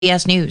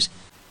CBS News.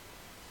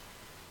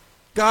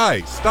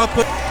 Guys, stop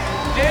putting...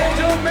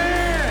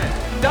 Gentlemen,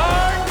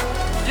 start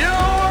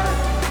your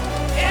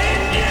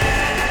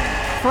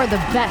engine! For the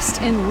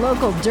best in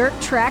local dirt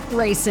track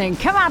racing,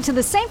 come out to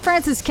the St.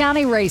 Francis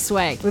County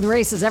Raceway. With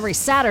races every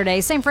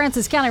Saturday, St.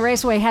 Francis County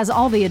Raceway has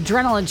all the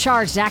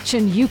adrenaline-charged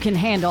action you can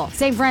handle.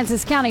 St.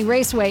 Francis County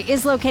Raceway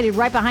is located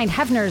right behind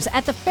Hefner's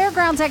at the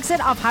Fairgrounds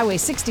exit off Highway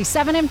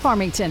 67 in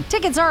Farmington.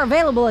 Tickets are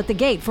available at the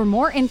gate. For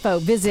more info,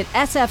 visit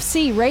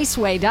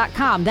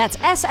sfcraceway.com. That's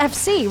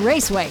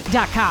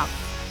sfcraceway.com.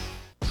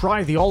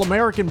 Try the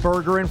All-American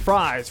Burger and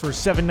Fries for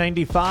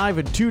 $7.95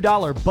 and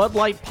 $2 Bud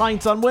Light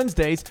Pints on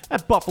Wednesdays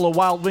at Buffalo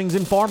Wild Wings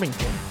in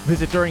Farmington.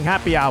 Visit during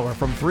happy hour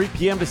from 3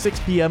 p.m. to 6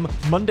 p.m.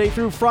 Monday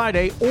through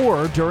Friday,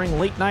 or during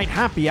late night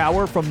happy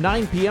hour from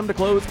 9 p.m. to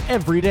close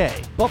every day.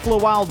 Buffalo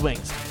Wild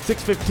Wings,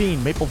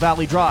 615 Maple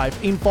Valley Drive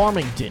in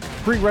Farmington.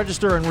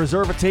 Pre-register and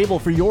reserve a table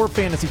for your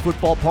fantasy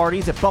football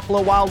parties at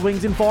Buffalo Wild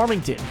Wings in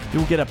Farmington.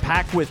 You'll get a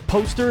pack with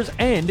posters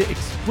and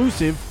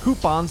exclusive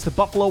coupons to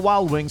Buffalo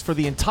Wild Wings for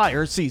the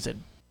entire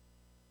season.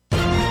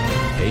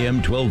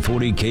 AM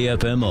 1240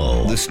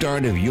 KFMO. The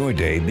start of your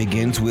day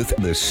begins with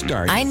the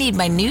start. I need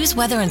my news,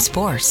 weather, and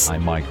sports.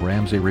 I'm Mike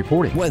Ramsey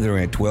reporting. Weather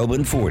at 12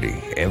 and 40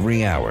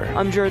 every hour.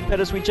 I'm Jared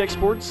Pettis. We check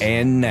sports.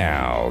 And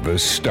now, the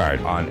start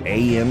on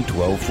AM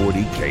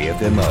 1240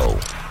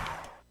 KFMO.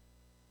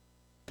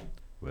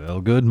 Well,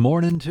 good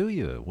morning to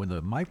you. When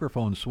the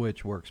microphone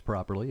switch works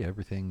properly,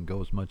 everything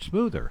goes much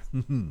smoother.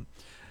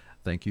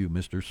 Thank you,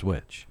 Mr.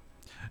 Switch.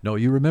 No,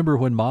 you remember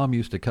when Mom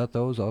used to cut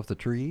those off the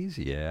trees?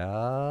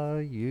 Yeah,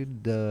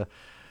 you'd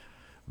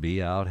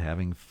be out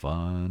having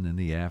fun in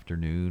the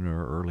afternoon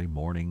or early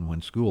morning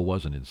when school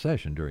wasn't in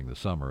session during the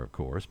summer, of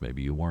course.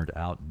 Maybe you weren't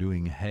out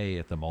doing hay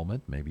at the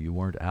moment. Maybe you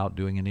weren't out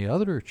doing any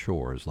other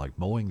chores like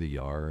mowing the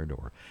yard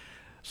or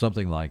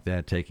something like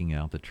that, taking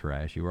out the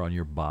trash. You were on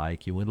your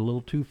bike. You went a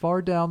little too far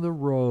down the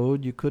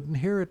road. You couldn't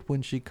hear it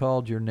when she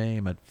called your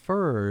name at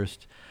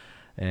first.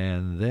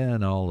 And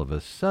then all of a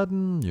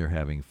sudden, you're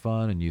having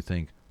fun and you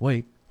think,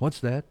 wait, what's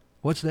that?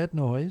 What's that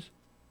noise?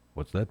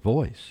 What's that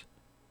voice?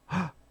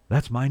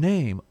 That's my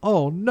name.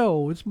 Oh,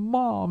 no, it's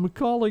Mom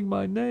calling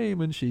my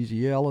name, and she's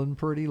yelling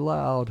pretty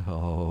loud.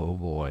 Oh,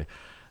 boy.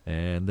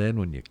 And then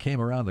when you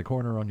came around the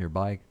corner on your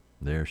bike,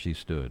 there she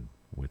stood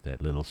with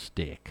that little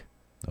stick.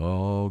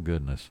 Oh,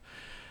 goodness.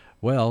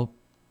 Well,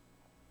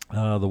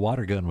 the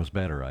water gun was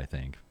better, I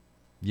think.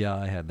 Yeah,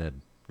 I had that.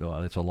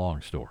 Well, it's a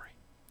long story.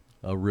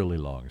 A really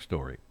long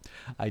story.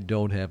 I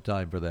don't have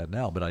time for that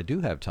now, but I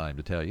do have time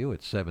to tell you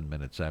it's 7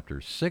 minutes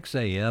after 6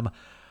 a.m.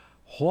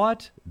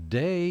 What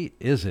day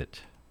is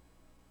it?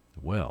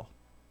 Well,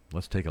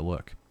 let's take a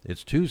look.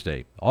 It's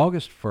Tuesday,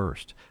 August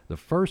 1st, the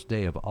first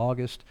day of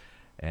August,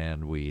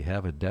 and we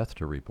have a death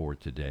to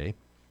report today.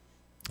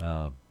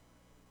 Paul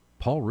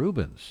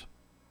Rubens.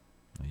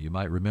 You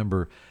might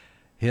remember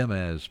him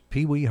as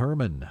Pee Wee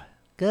Herman.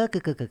 Wait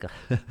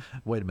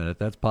a minute,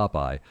 that's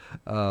Popeye.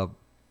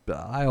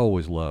 I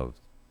always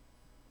loved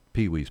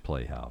Pee Wee's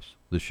Playhouse,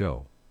 the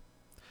show.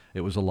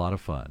 It was a lot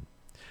of fun.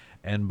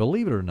 And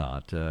believe it or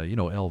not,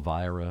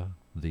 Elvira,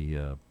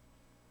 the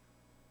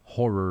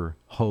horror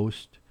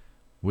host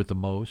with the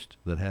most,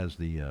 that has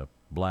the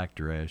black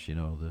dress,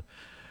 the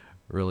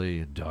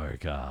really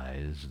dark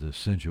eyes, the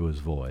sensuous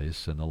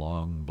voice, and the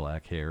long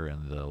black hair,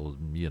 and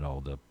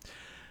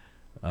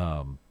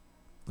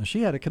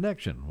she had a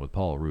connection with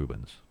Paul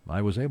Rubens.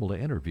 I was able to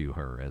interview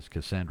her as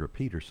Cassandra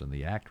Peterson,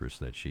 the actress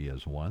that she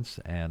is once,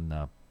 and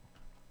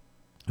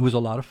it was a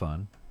lot of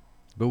fun.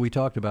 But we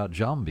talked about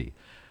Jambi,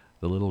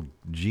 the little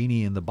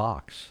genie in the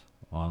box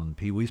on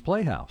Pee Wee's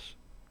Playhouse.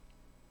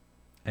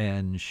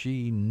 And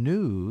she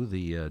knew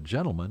the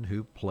gentleman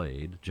who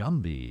played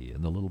Jambi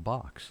in the little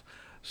box.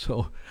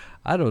 So,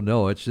 I don't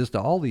know, it's just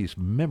all these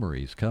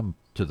memories come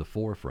to the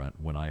forefront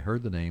when I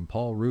heard the name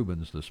Paul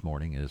Rubens this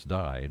morning has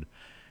died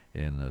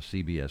in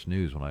CBS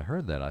News. When I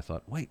heard that, I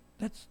thought, wait,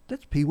 that's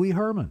Pee Wee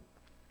Herman.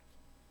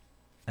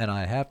 And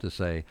I have to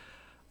say,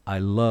 I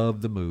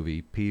love the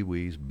movie Pee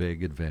Wee's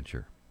Big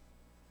Adventure.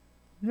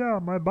 Yeah,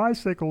 my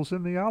bicycle's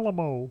in the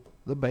Alamo.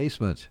 The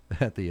basement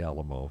at the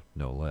Alamo,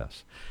 no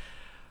less.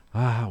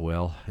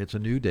 Well, it's a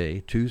new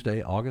day,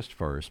 Tuesday, August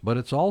 1st, but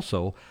it's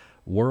also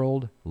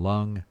World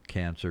Lung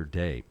Cancer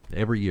Day.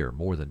 Every year,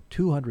 more than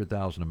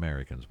 200,000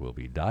 Americans will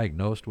be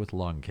diagnosed with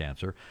lung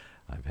cancer.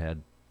 I've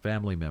had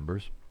family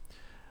members.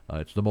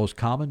 It's the most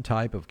common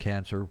type of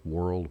cancer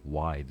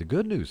worldwide. The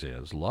good news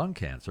is lung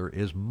cancer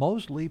is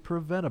mostly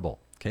preventable.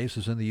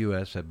 Cases in the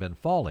U.S. have been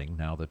falling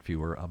now that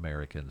fewer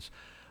Americans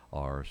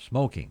are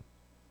smoking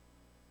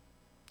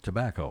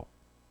tobacco.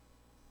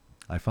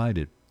 I find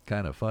it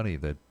kind of funny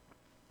that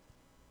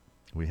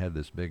we had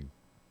this big,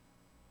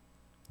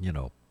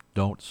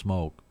 don't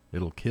smoke,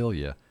 it'll kill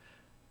you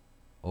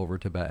over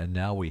tobacco, and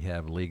now we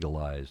have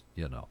legalized,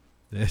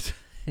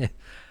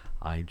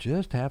 I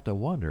just have to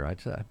wonder.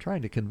 I'm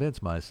trying to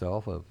convince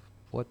myself of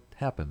what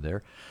happened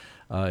there.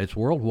 It's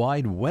World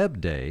Wide Web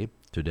Day.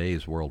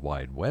 Today's World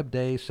Wide Web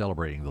Day,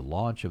 celebrating the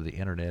launch of the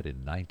Internet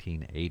in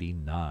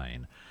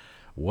 1989.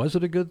 Was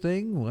it a good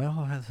thing?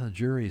 Well, the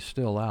jury's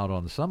still out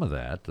on some of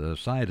that.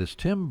 Scientist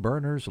Tim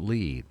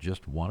Berners-Lee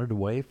just wanted a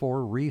way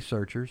for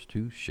researchers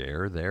to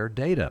share their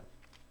data.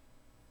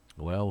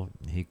 Well,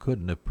 he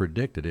couldn't have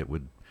predicted it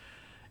would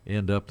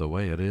end up the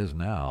way it is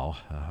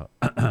now.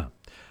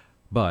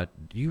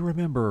 But do you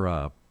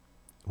remember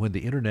when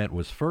the internet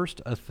was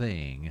first a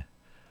thing?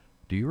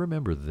 Do you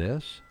remember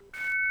this?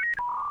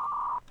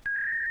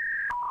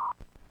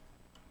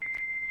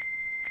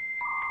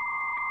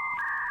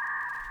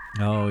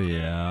 Oh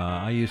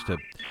yeah, I used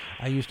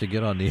to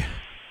get on the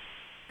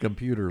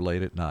computer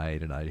late at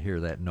night and I'd hear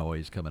that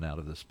noise coming out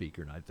of the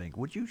speaker and I'd think,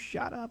 "Would you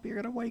shut up? You're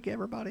gonna wake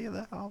everybody in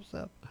the house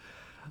up."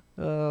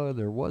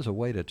 There was a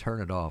way to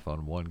turn it off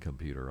on one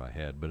computer I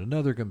had, but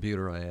another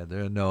computer I had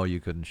there, no, you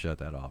couldn't shut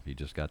that off. You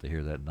just got to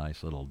hear that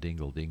nice little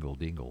dingle, dingle,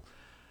 dingle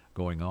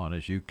going on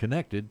as you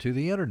connected to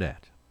the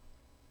internet.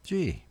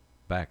 Gee,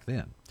 back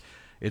then.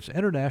 It's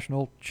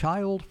International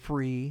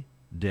Child-Free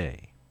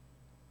Day.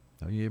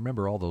 Now, you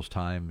remember all those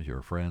times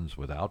your friends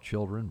without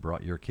children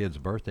brought your kids'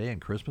 birthday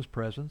and Christmas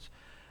presents,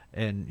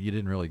 and you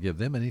didn't really give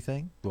them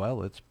anything?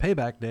 Well, it's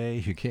payback day.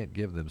 You can't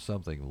give them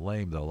something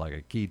lame, though, like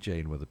a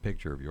keychain with a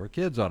picture of your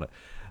kids on it.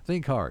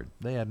 Think hard.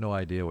 They had no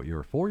idea what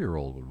your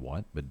 4-year-old would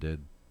want, but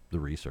did the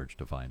research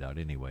to find out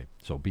anyway.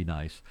 So be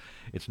nice.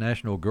 It's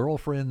National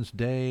Girlfriend's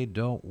Day.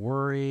 Don't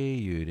worry,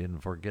 you didn't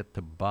forget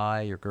to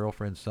buy your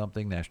girlfriend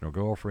something. National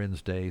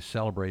Girlfriend's Day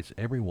celebrates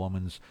every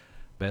woman's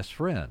best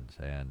friend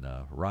and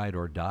ride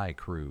or die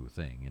crew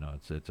thing. You know,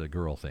 it's a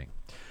girl thing.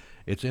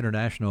 It's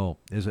International,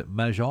 is it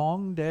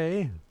Mahjong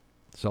Day?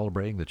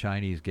 Celebrating the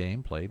Chinese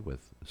game played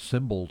with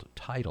symboled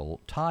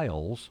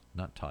tiles,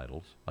 not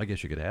titles. I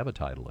guess you could have a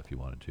title if you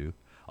wanted to.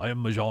 I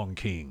am Mahjong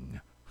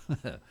King.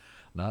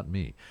 Not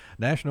me.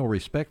 National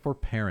Respect for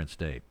Parents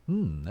Day.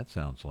 That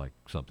sounds like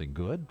something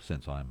good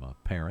since I'm a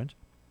parent.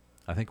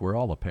 I think we're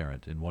all a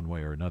parent in one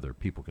way or another.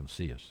 People can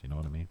see us, you know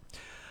what I mean?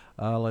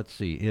 Let's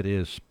see. It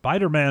is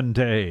Spider-Man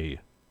Day.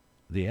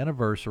 The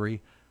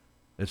anniversary.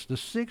 It's the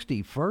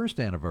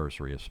 61st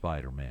anniversary of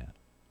Spider-Man.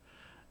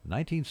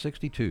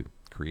 1962.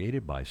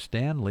 Created by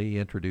Stan Lee,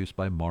 introduced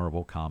by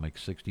Marvel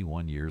Comics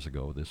 61 years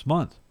ago this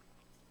month.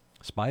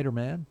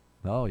 Spider-Man.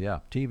 Oh, yeah.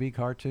 TV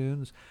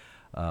cartoons.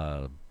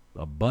 A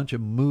bunch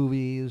of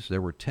movies.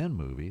 There were 10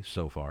 movies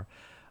so far.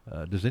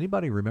 Does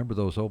anybody remember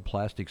those old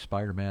plastic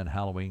Spider-Man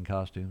Halloween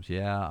costumes?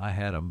 Yeah, I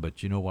had them,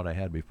 but you know what I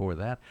had before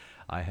that?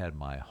 I had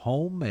my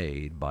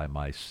homemade by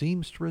my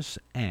seamstress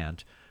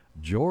aunt,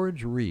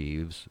 George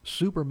Reeves,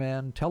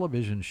 Superman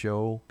television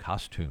show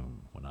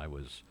costume when I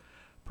was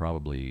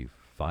probably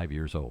 5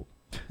 years old.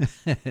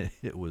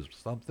 It was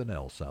something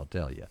else, I'll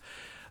tell you.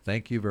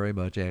 Thank you very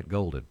much, Aunt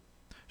Golden.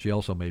 She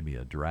also made me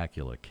a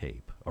Dracula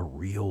cape, a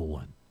real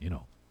one, you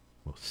know.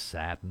 With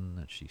satin,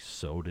 and she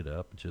sewed it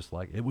up just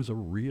like it was a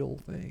real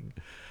thing.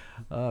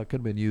 Could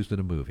have been used in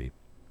a movie.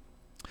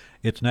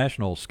 It's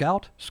National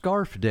Scout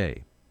Scarf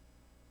Day.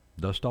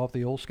 Dust off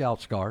the old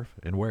Scout scarf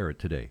and wear it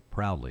today,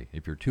 proudly.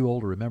 If you're too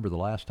old to remember the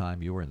last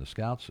time you were in the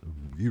Scouts,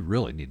 you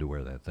really need to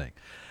wear that thing.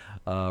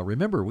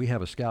 Remember, we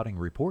have a Scouting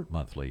Report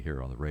monthly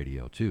here on the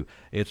radio, too.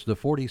 It's the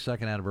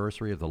 42nd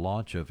anniversary of the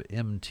launch of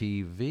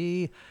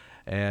MTV.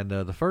 And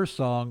the first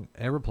song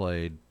ever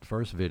played,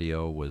 first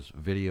video, was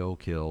Video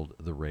Killed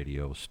the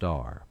Radio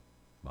Star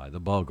by the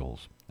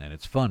Buggles. And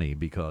it's funny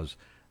because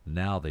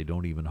now they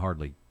don't even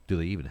do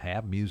they even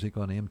have music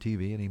on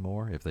MTV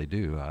anymore? If they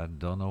do, I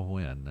don't know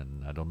when,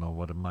 and I don't know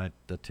what it might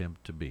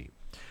attempt to be.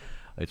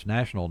 It's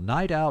National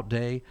Night Out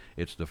Day.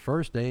 It's the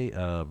first day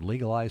of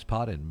legalized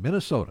pot in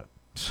Minnesota.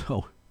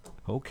 So,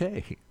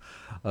 okay.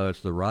 It's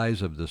the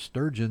rise of the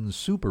sturgeon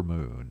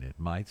supermoon. It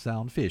might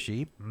sound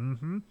fishy.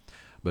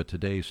 But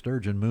today's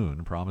sturgeon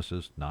moon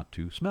promises not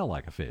to smell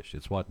like a fish.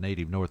 It's what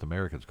native North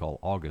Americans call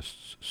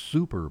August's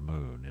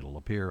supermoon. It'll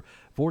appear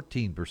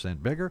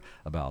 14% bigger,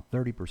 about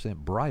 30%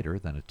 brighter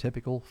than a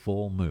typical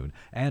full moon.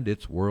 And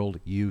it's World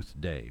Youth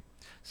Day.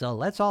 So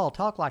let's all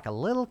talk like a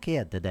little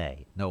kid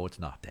today. No, it's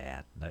not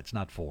that. It's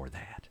not for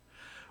that.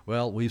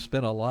 Well, we've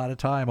spent a lot of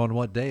time on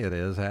what day it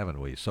is,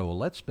 haven't we? So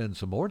let's spend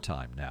some more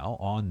time now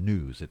on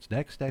news. It's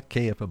next at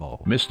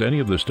KFMO. Missed any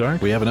of the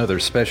start? We have another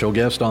special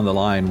guest on the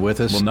line with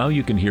us. Well, now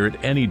you can hear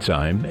it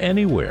anytime,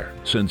 anywhere,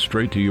 sent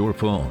straight to your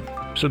phone.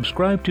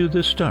 Subscribe to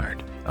The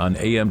Start on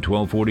AM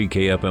 1240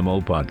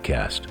 KFMO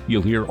podcast.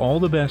 You'll hear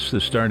all the best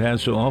The Start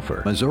has to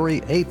offer.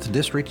 Missouri 8th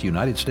District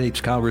United States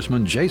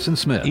Congressman Jason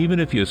Smith. Even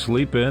if you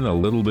sleep in a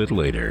little bit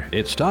later.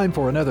 It's time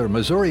for another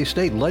Missouri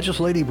State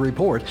Legislative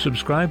Report.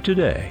 Subscribe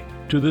today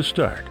to The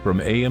Start from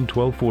AM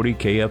 1240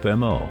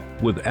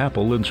 KFMO with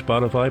Apple and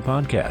Spotify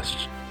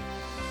podcasts.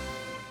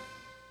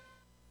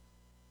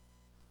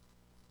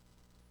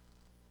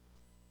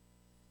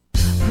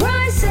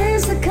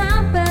 Prices the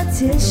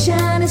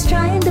competition is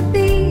trying to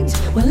beat.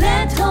 Well,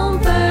 at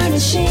Home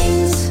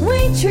Furnishings,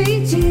 we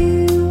treat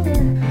you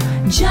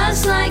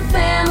just like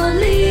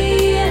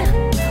family.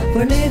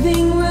 For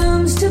living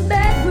rooms to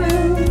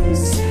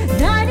bedrooms,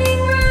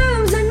 dining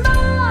rooms and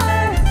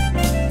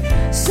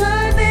more.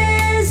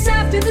 Service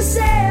after the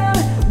sale,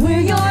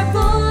 we're your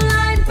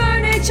full-line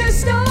furniture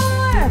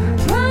store.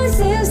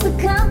 Prices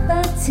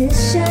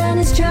competition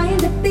is trying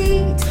to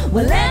beat.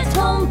 Well, at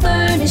Home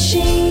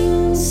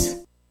Furnishings.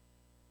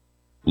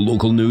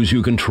 Local news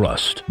you can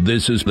trust.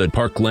 This is the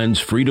Parkland's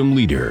Freedom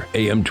Leader,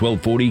 AM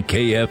 1240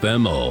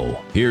 KFMO.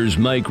 Here's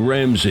Mike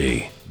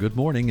Ramsey. Good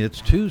morning.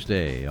 It's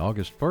Tuesday,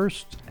 August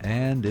 1st,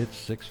 and it's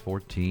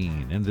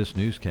 6:14. In this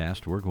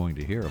newscast, we're going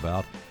to hear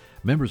about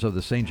members of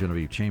the St.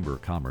 Genevieve Chamber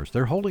of Commerce.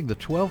 They're holding the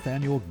 12th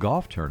annual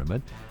golf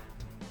tournament,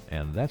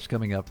 and that's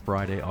coming up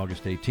Friday,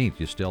 August 18th.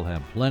 You still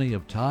have plenty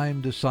of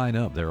time to sign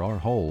up. There are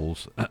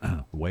holes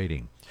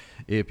waiting.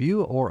 If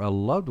you or a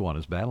loved one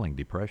is battling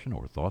depression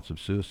or thoughts of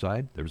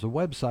suicide, there's a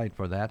website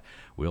for that.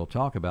 We'll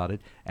talk about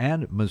it.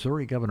 And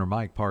Missouri Governor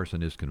Mike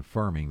Parson is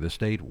confirming the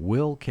state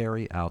will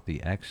carry out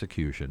the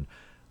execution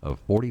of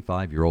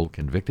 45-year-old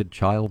convicted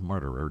child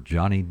murderer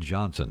Johnny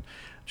Johnson.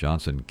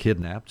 Johnson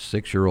kidnapped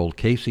 6-year-old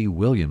Casey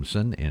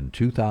Williamson in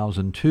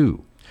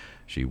 2002.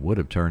 She would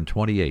have turned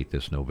 28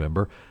 this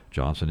November.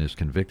 Johnson is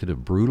convicted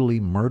of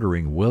brutally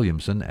murdering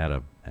Williamson at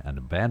an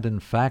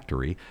abandoned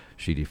factory.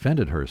 She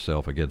defended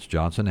herself against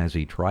Johnson as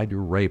he tried to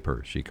rape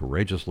her. She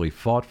courageously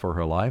fought for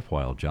her life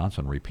while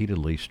Johnson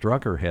repeatedly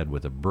struck her head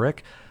with a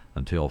brick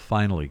until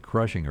finally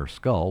crushing her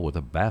skull with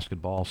a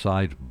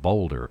basketball-sized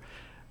boulder.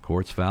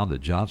 Courts found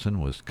that Johnson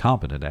was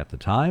competent at the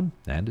time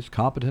and is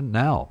competent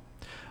now.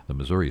 The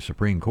Missouri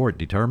Supreme Court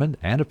determined,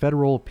 and a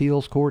federal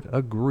appeals court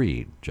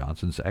agreed,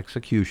 Johnson's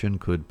execution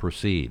could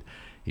proceed.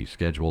 He's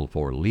scheduled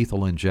for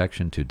lethal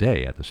injection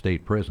today at the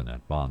state prison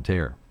at Bonne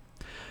Terre.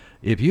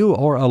 If you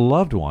or a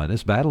loved one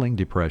is battling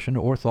depression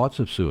or thoughts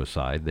of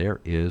suicide,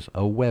 there is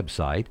a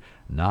website,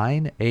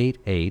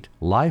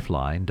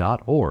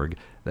 988lifeline.org,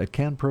 that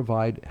can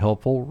provide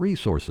helpful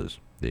resources.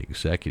 The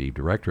executive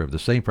director of the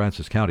St.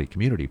 Francis County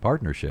Community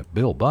Partnership,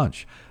 Bill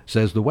Bunch,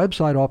 says the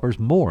website offers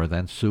more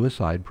than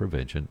suicide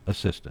prevention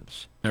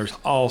assistance. There's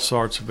all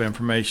sorts of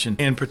information,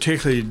 and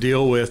particularly to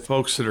deal with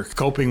folks that are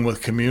coping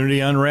with community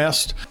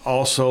unrest.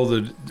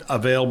 Also,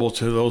 available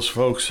to those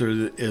folks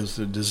is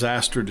the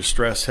disaster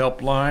distress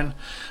helpline.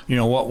 You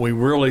know, what we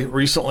really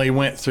recently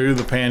went through,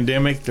 the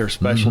pandemic, there's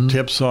special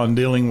tips on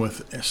dealing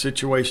with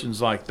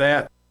situations like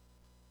that.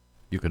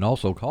 You can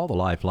also call the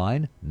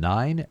Lifeline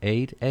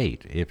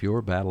 988 if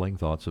you're battling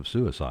thoughts of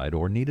suicide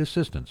or need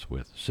assistance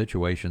with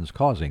situations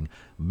causing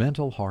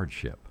mental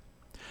hardship.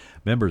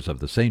 Members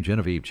of the St.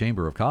 Genevieve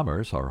Chamber of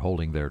Commerce are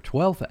holding their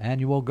 12th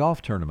annual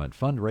golf tournament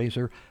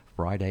fundraiser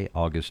Friday,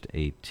 August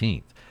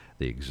 18th.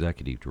 The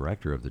executive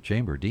director of the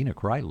chamber, Dina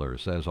Kreitler,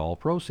 says all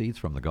proceeds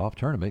from the golf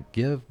tournament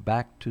give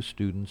back to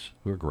students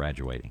who are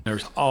graduating.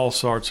 There's all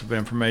sorts of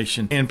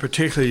information, and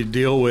particularly to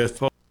deal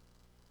with.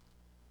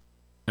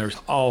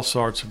 There's all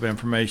sorts of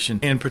information,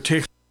 in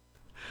particular.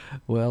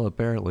 Well,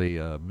 apparently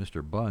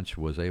Mr. Bunch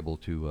was able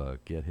to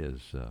get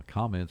his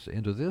comments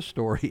into this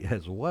story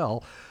as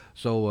well.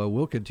 So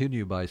we'll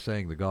continue by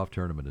saying the golf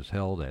tournament is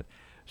held at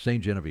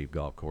St. Genevieve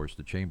Golf Course.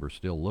 The Chamber's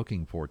still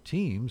looking for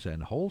teams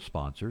and hole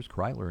sponsors.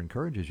 Kreitler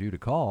encourages you to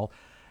call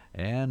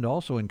and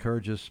also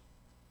encourages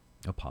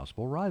a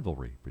possible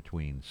rivalry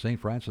between St.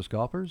 Francis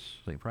golfers,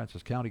 St.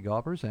 Francis County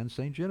golfers, and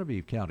St.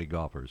 Genevieve County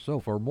golfers. So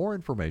for more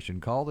information,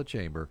 call the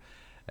Chamber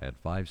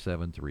at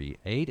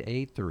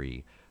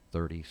 573-883-3686.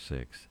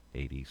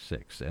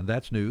 And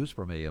that's news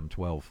from AM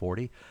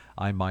 1240.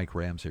 I'm Mike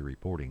Ramsey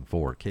reporting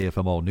for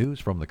KFMO News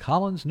from the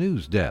Collins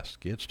News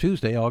Desk. It's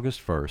Tuesday,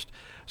 August 1st.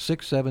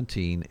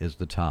 6:17 is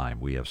the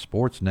time. We have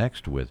sports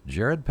next with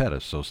Jared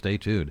Pettis, so stay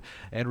tuned.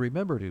 And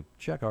remember to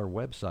check our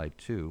website,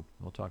 too.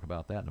 We'll talk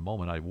about that in a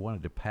moment. I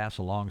wanted to pass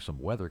along some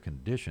weather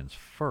conditions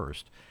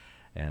first,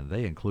 and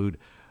they include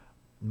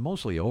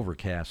mostly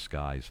overcast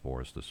skies for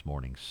us this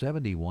morning.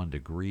 71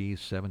 degrees,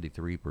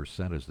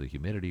 73% is the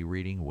humidity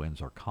reading.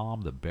 Winds are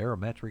calm. The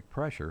barometric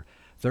pressure,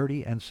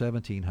 30 and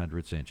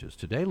 1700 inches.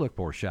 Today, look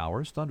for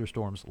showers,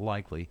 thunderstorms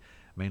likely,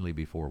 mainly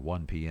before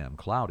 1 p.m.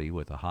 Cloudy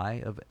with a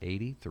high of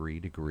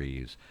 83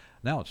 degrees.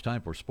 Now it's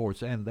time for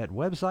sports, and that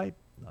website,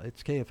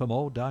 it's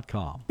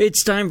KFMO.com.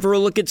 It's time for a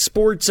look at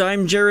sports.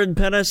 I'm Jared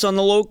Pettis. On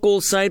the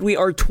local side, we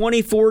are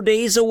 24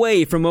 days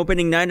away from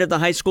opening night of the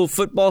high school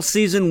football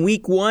season,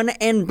 week 1,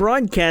 and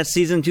broadcast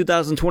season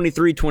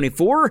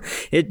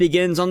 2023-24. It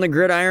begins on the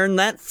gridiron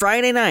that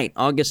Friday night,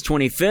 August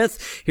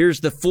 25th. Here's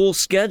the full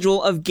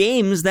schedule of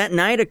games that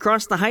night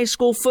across the high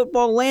school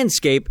football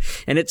landscape,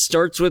 and it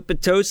starts with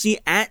Potosi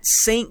at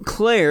St.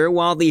 Clair,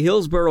 while the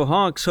Hillsboro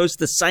Hawks host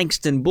the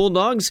Sykeston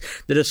Bulldogs.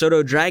 The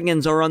DeSoto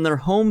Dragons are on their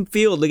home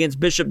field against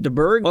Bishop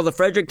DeBerg, while the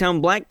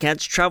Fredericktown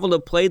Blackcats travel to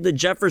play the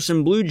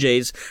Jefferson Blue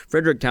Jays.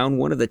 Fredericktown,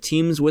 one of the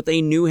teams with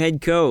a new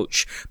head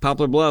coach.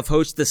 Poplar Bluff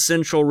hosts the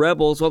Central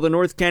Rebels, while the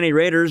North County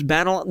Raiders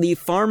battle the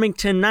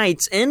Farmington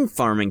Knights in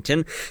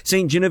Farmington.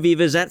 St.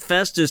 Genevieve is at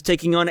Festus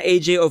taking on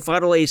A.J.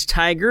 Ofadale's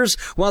Tigers,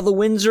 while the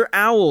Windsor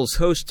Owls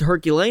host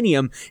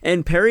Herculaneum,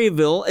 and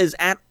Perryville is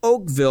at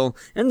Oakville,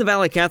 and the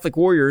Valley Catholic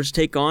Warriors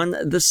take on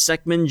the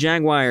Seckman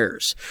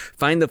Jaguars.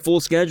 Find the full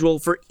schedule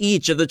for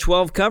each of the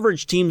 12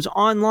 coverage teams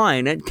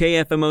online at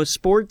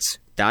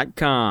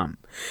KFMOsports.com.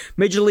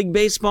 Major League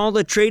Baseball,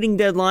 the trading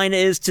deadline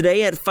is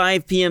today at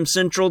 5 p.m.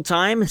 Central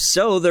Time,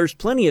 so there's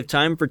plenty of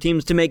time for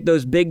teams to make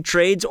those big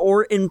trades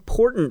or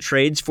important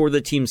trades for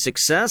the team's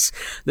success.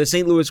 The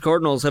St. Louis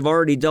Cardinals have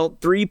already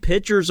dealt 3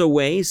 pitchers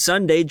away.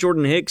 Sunday,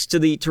 Jordan Hicks to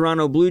the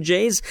Toronto Blue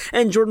Jays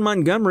and Jordan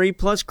Montgomery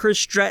plus Chris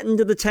Stratton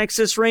to the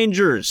Texas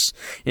Rangers.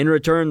 In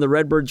return, the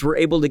Redbirds were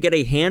able to get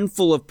a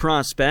handful of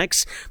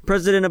prospects.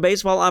 President of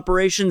Baseball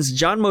Operations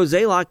John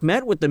Mozeliak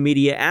met with the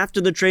media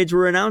after the trades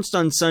were announced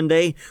on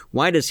Sunday.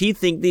 Why does he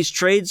think these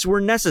trades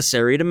were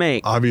necessary to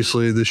make?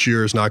 Obviously, this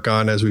year has not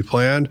gone as we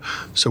planned,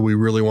 so we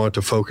really want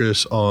to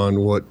focus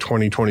on what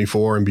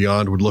 2024 and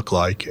beyond would look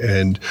like.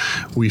 And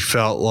we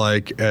felt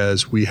like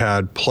as we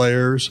had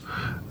players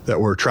that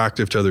were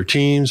attractive to other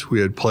teams, we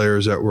had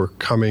players that were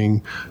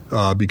becoming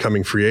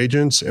free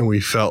agents, and we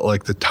felt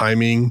like the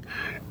timing,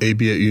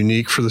 albeit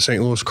unique for the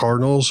St. Louis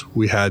Cardinals,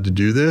 we had to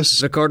do this.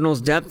 The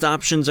Cardinals' depth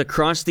options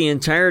across the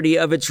entirety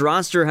of its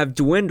roster have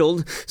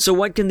dwindled, so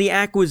what can the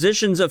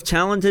acquisitions of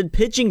talented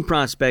pitching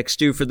prospects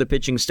do for the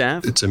pitching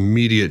staff? It's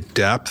immediate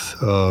depth.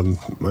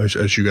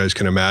 As you guys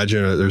can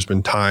imagine, there's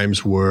been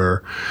times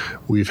where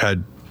we've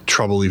had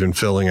trouble even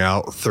filling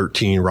out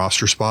 13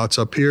 roster spots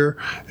up here.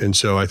 And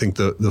so I think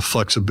the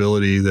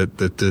flexibility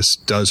that this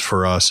does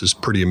for us is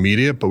pretty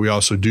immediate, but we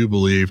also do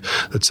believe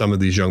that some of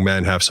these young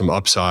men have some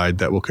upside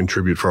that will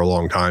contribute for a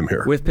long time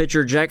here. With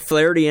pitcher Jack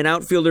Flaherty and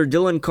outfielder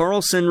Dylan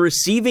Carlson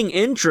receiving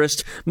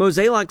interest,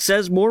 Mozeliak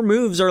says more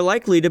moves are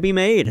likely to be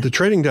made. The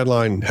trading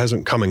deadline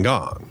hasn't come and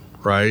gone,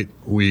 right?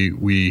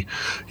 We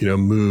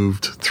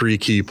moved 3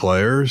 key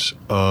players.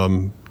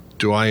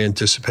 Do I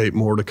anticipate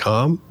more to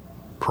come?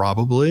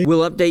 Probably.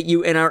 We'll update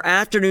you in our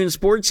afternoon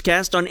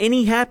sportscast on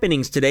any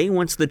happenings today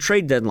once the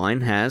trade deadline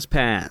has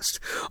passed.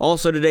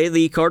 Also today,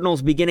 the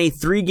Cardinals begin a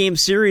 3-game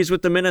series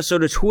with the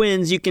Minnesota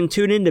Twins. You can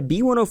tune in to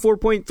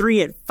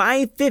B104.3 at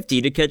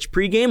 5:50 to catch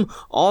pregame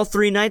all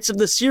 3 nights of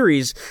the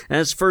series,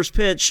 as first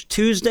pitch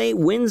Tuesday,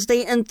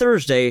 Wednesday, and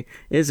Thursday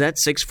is at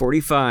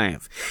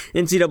 6:45.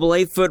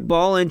 NCAA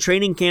football and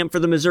training camp for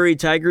the Missouri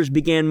Tigers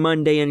began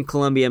Monday in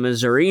Columbia,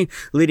 Missouri.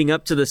 Leading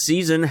up to the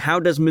season, how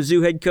does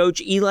Mizzou head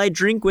coach Eli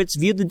Drinkwitz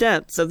view the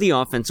depth of the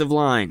offensive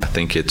line? I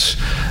think it's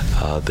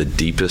the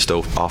deepest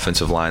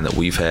offensive line that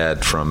we've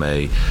had from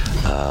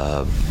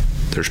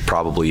there's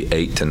probably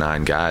 8 to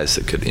 9 guys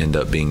that could end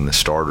up being the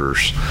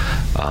starters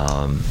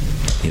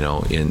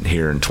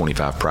in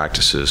 25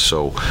 practices.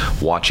 So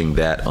watching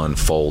that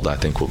unfold, I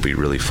think, will be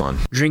really fun.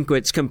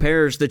 Drinkwitz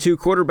compares the 2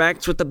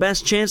 quarterbacks with the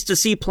best chance to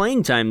see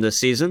playing time this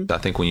season. I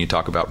think when you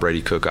talk about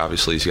Brady Cook,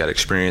 obviously he's got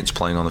experience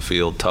playing on the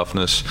field,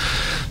 toughness,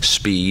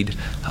 speed.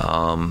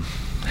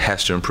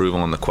 Has to improve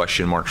on the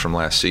question marks from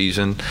last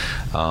season.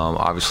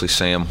 Obviously,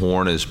 Sam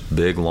Horn is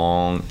big,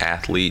 long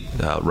athlete,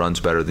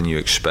 runs better than you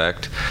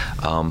expect,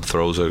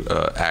 throws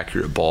a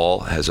accurate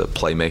ball, has a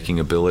playmaking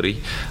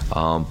ability,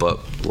 but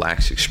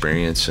lacks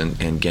experience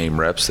and game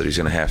reps that he's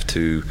going to have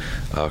to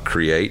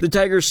create. The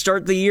Tigers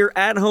start the year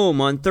at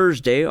home on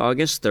Thursday,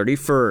 August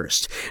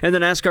 31st. And the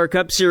NASCAR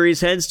Cup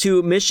Series heads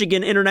to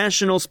Michigan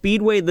International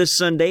Speedway this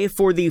Sunday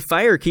for the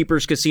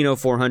Firekeepers Casino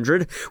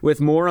 400. With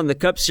more on the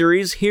Cup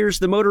Series, here's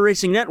the Motor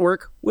Racing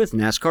Network with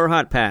NASCAR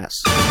Hot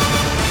Pass.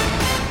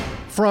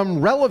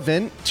 From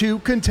relevant to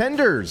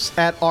contenders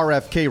at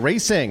RFK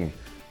Racing.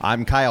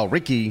 I'm Kyle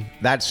Rickey.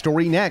 That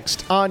story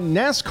next on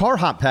NASCAR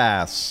Hot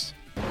Pass.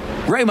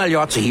 Ray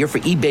Magliozzi here for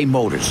eBay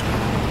Motors.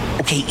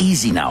 Okay,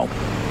 easy now.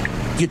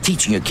 You're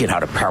teaching your kid how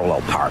to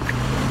parallel park.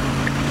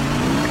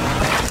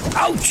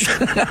 Ouch!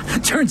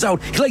 Turns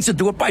out he likes to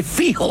do it by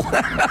feel.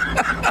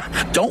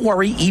 Don't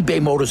worry,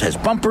 eBay Motors has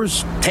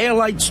bumpers,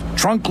 taillights,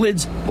 trunk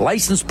lids,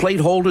 license plate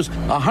holders,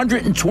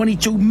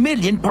 122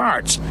 million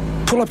parts.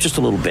 Pull up just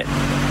a little bit.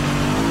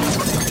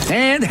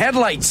 And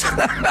headlights.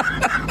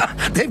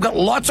 They've got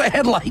lots of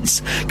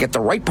headlights. Get the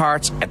right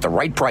parts at the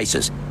right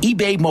prices.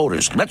 eBay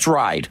Motors. Let's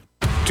ride.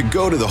 To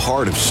go to the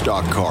heart of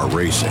stock car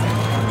racing,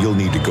 you'll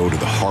need to go to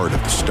the heart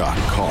of the stock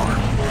car,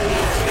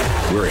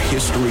 where a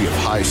history of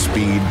high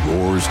speed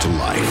roars to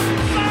life.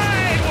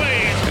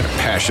 And a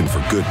passion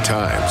for good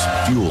times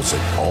fuels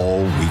it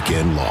all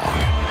weekend long.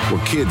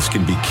 Where kids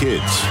can be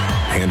kids,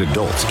 and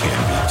adults can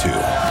be too.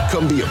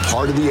 Come be a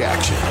part of the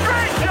action.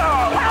 Great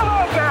job! How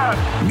about that?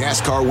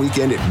 NASCAR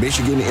weekend at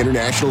Michigan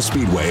International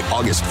Speedway,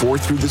 August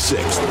 4th through the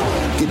 6th.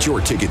 Get your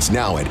tickets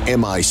now at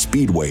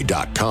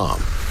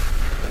mispeedway.com.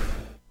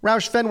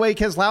 Roush Fenway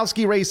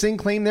Keselowski Racing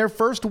claimed their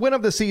first win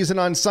of the season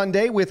on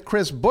Sunday with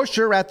Chris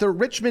Buescher at the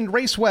Richmond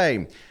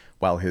Raceway,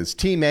 while his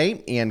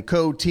teammate and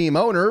co-team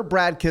owner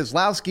Brad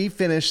Keselowski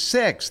finished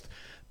 6th.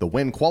 The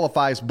win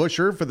qualifies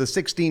Buescher for the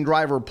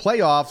 16-driver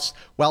playoffs,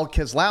 while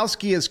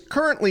Keselowski is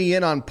currently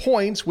in on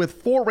points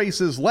with 4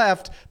 races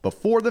left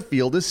before the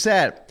field is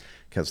set.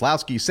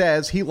 Keselowski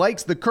says he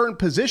likes the current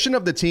position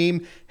of the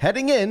team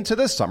heading into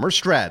the summer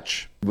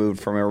stretch. Moved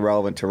from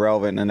irrelevant to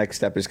relevant. The next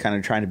step is kind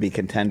of trying to be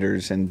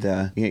contenders, and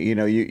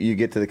you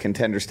get to the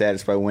contender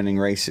status by winning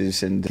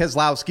races. And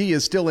Keselowski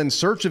is still in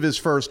search of his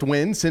first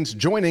win since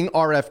joining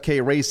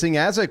RFK Racing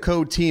as a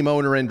co-team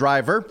owner and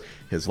driver.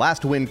 His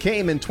last win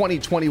came in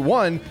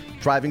 2021,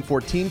 driving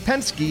for Team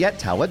Penske at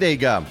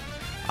Talladega.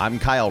 I'm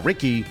Kyle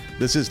Rickey.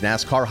 This is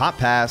NASCAR Hot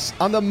Pass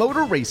on the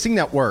Motor Racing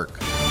Network.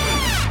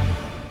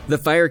 The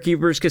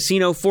Firekeepers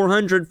Casino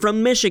 400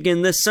 from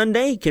Michigan this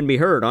Sunday can be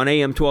heard on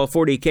AM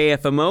 1240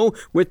 KFMO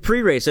with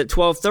pre-race at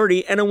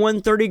 12:30 and a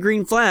 1:30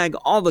 green flag,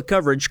 all the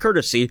coverage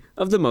courtesy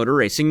of the Motor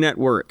Racing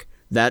Network.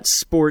 That's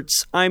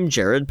sports. I'm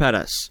Jared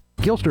Pettis.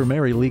 Gilster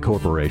Mary Lee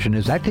Corporation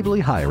is actively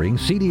hiring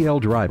CDL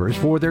drivers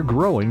for their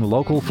growing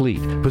local fleet.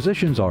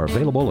 Positions are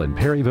available in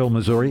Perryville,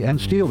 Missouri and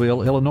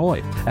Steelville,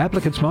 Illinois.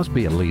 Applicants must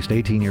be at least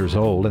 18 years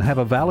old and have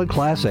a valid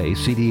Class A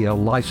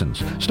CDL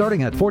license.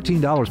 Starting at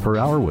 $14 per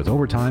hour with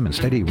overtime and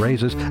steady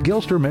raises,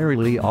 Gilster Mary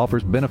Lee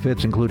offers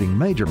benefits including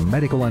major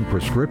medical and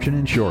prescription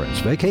insurance,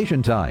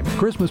 vacation time,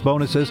 Christmas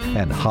bonuses,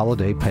 and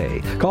holiday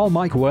pay. Call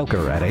Mike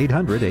Welker at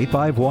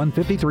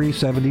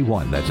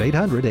 800-851-5371. That's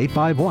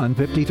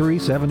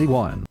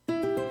 800-851-5371.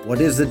 What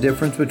is the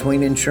difference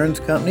between insurance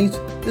companies?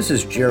 This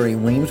is Jerry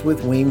Weems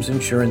with Weems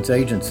Insurance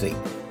Agency.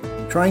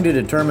 Trying to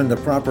determine the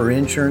proper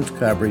insurance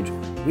coverage,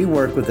 we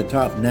work with the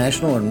top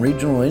national and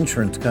regional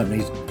insurance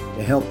companies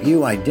to help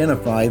you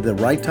identify the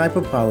right type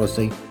of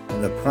policy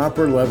and the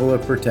proper level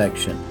of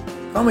protection.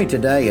 Call me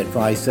today at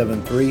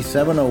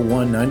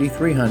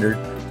 573-701-9300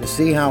 to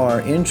see how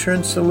our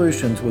insurance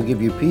solutions will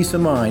give you peace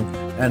of mind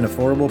at an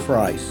affordable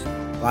price.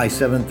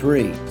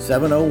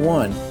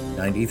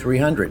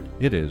 573-701-9300.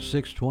 It is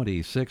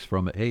 6:26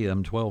 from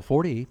AM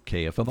 1240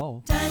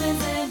 KFMO.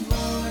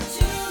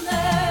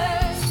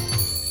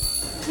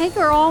 Hey,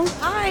 girl.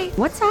 Hi.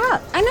 What's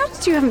up? I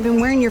noticed you haven't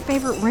been wearing your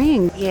favorite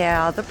ring.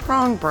 Yeah, the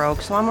prong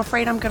broke, so I'm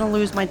afraid I'm going to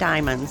lose my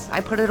diamonds.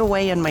 I put it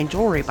away in my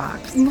jewelry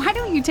box. Why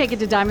don't you take it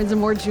to Diamonds &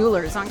 More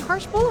Jewelers on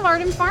Karsh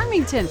Boulevard in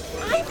Farmington?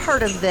 I've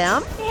heard of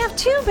them. They have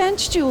 2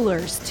 bench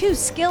jewelers, 2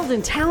 skilled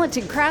and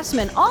talented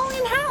craftsmen, all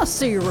in-house,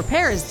 so your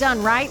repair is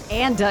done right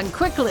and done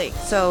quickly.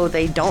 So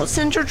they don't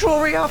send your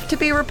jewelry off to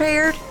be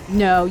repaired?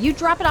 No, you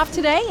drop it off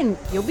today and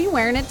you'll be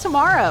wearing it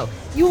tomorrow.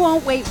 You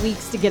won't wait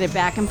weeks to get it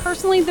back, and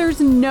personally, there's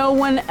no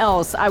one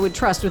else I would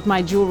trust with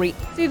my jewelry.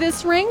 See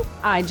this ring?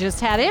 I just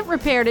had it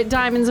repaired at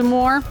Diamonds &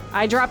 More.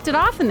 I dropped it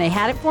off and they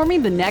had it for me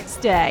the next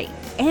day.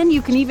 And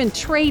you can even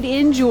trade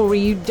in jewelry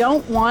you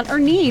don't want or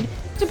need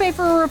to pay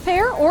for a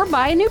repair or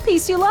buy a new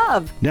piece you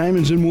love.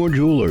 Diamonds & More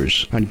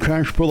Jewelers on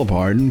Karsh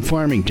Boulevard in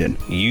Farmington.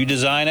 You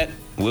design it,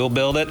 we'll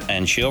build it,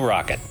 and she'll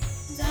rock it.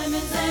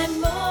 Diamonds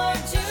and More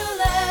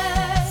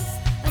Jewelers,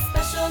 a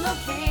special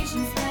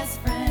occasion's best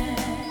friend.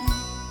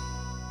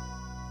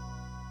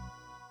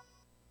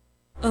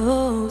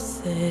 Oh,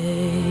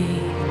 say,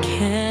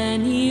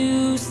 can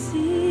you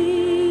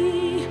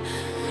see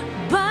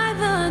by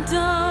the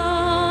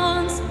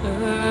dawn's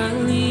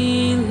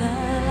early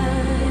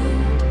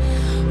light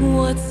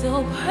what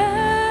so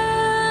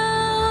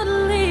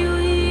proudly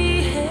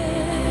we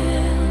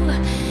hailed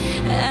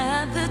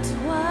at the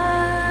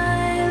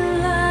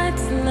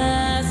twilight's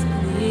last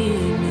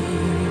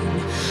gleaming,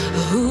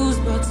 whose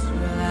broad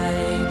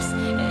stripes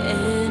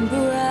and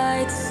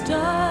bright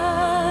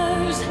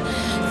stars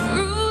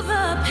through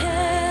the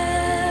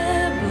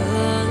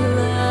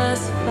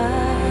perilous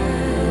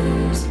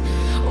fires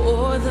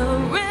o'er the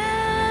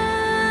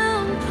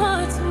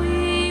ramparts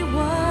we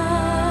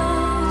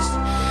watched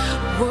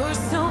were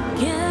so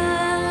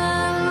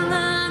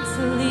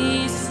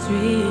gallantly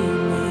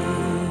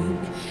streaming,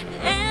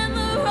 and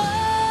the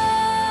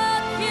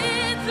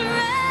rockets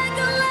rang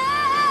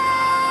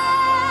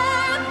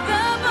aloud,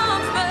 the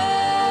bombs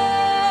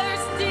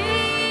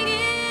bursting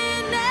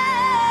in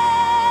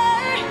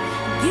air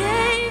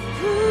gave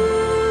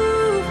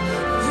proof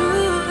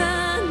through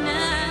the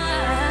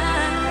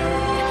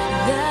night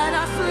that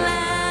our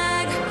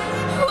flag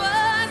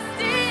was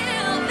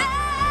still there.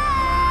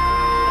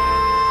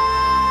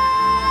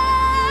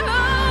 Oh,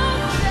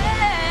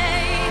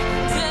 say,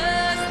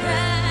 does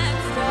that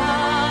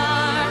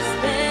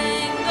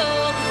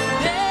star-spangled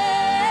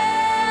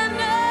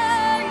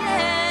banner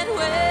yet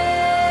wave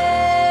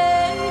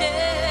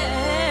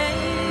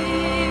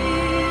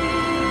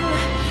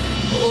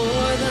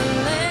o'er the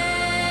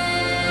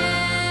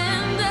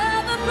land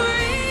of the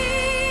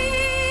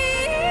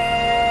free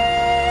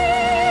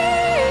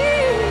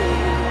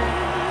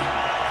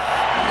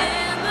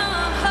and the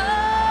home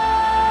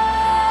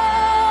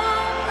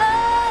of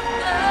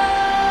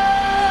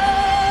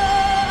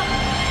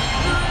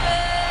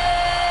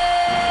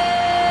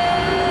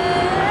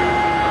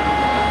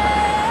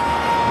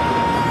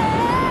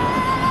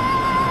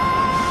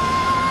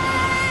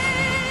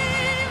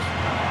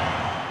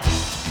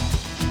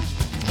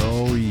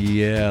Oh,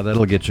 yeah,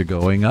 that'll get you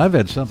going. I've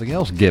had something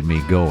else get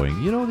me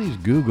going. You know these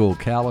Google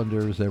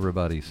calendars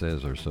everybody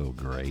says are so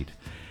great?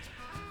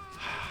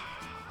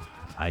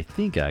 I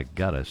think I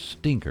got a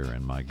stinker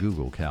in my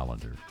Google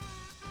calendar.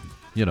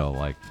 You know,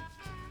 like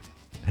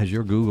Has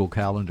your Google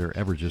Calendar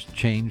ever just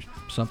changed?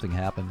 Something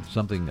happened,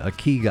 a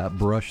key got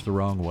brushed the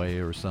wrong way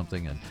or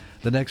something, and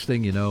the next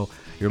thing you know,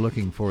 you're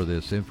looking for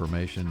this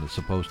information that's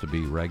supposed to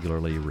be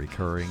regularly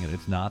recurring, and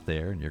it's not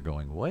there, and you're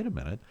going, wait a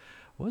minute,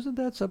 wasn't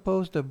that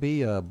supposed to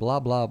be a blah,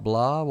 blah,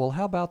 blah? Well,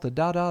 how about the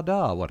da, da,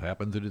 da? What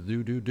happened to the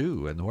do, do,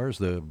 do? And where's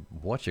the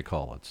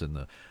whatchamacallits and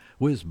the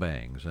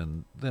whiz-bangs?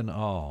 And then,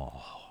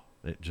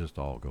 it just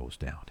all goes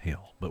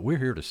downhill. But we're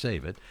here to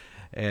save it.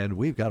 And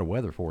we've got a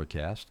weather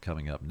forecast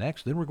coming up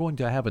next. Then we're going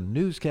to have a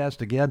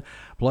newscast again.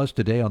 Plus,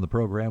 today on the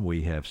program,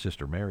 we have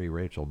Sister Mary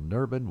Rachel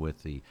Nurbin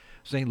with the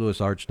St. Louis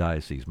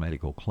Archdiocese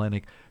Medical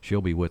Clinic. She'll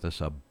be with us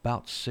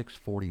about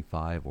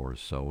 6:45 or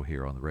so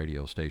here on the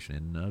radio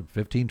station. In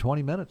 15,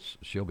 20 minutes,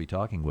 she'll be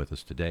talking with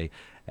us today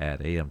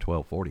at AM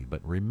 1240.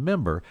 But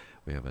remember,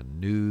 we have a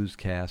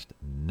newscast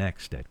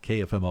next at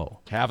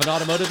KFMO. Have an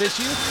automotive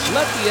issue?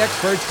 Let the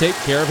experts take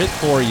care of it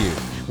for you.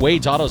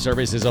 Wage Auto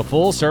Service is a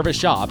full-service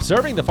shop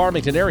serving the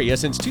Farmington area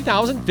since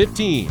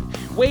 2015.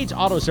 Wage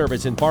Auto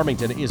Service in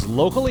Farmington is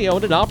locally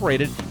owned and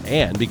operated,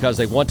 and because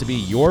they want to be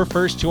your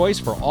first choice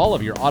for all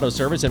of your auto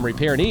service and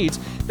repair needs,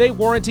 they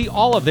warranty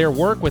all of their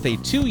work with a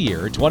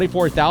 2-year,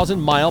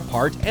 24,000-mile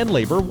part and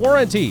labor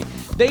warranty.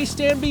 They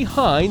stand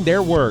behind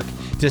their work.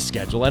 To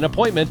schedule an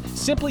appointment,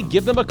 simply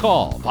give them a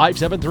call,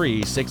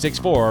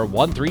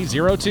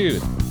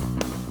 573-664-1302.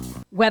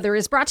 Weather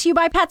is brought to you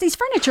by Patsy's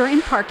Furniture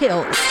in Park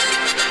Hills.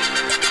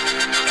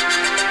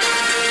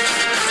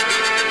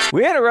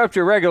 We interrupt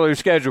your regular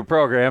scheduled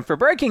program for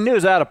breaking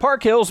news out of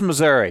Park Hills,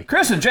 Missouri.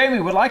 Chris and Jamie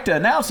would like to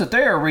announce that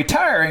they are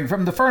retiring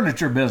from the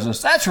furniture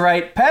business. That's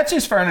right,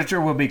 Patsy's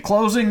Furniture will be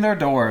closing their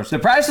doors. The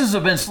prices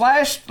have been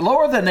slashed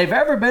lower than they've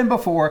ever been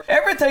before.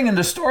 Everything in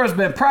the store has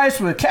been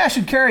priced with cash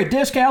and carry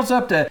discounts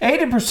up to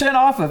 80%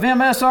 off of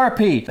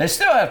MSRP. They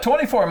still have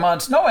 24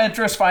 months, no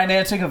interest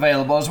financing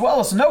available, as well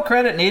as no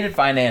credit needed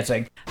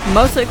financing.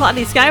 Mostly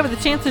cloudy sky with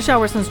a chance of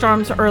showers and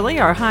storms early.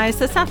 Our highs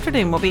this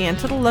afternoon will be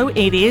into the low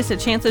 80s. A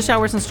chance of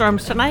showers and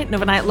storms tonight and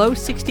overnight low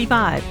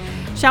 65.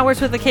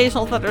 Showers with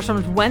occasional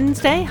thunderstorms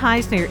Wednesday,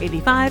 highs near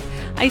 85.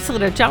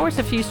 Isolated showers,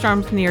 a few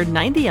storms near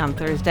 90 on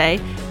Thursday.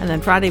 And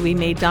then Friday we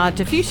may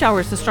dodge a few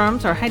showers to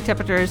storms or high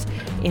temperatures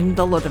in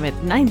the low to mid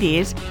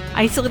 90s.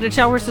 Isolated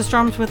showers to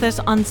storms with us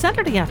on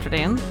Saturday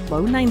afternoon,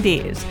 low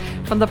 90s.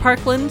 From the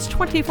Parkland's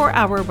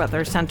 24-hour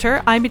weather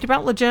center, I'm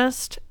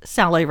meteorologist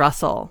Sally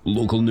Russell.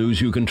 Local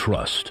news you can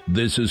trust.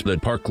 This is the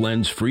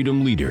Parkland's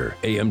Freedom Leader,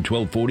 AM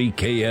 1240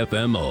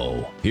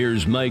 KFMO.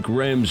 Here's Mike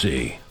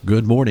Ramsey.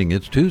 Good morning.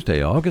 It's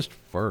Tuesday, August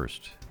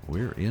 1st.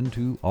 We're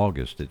into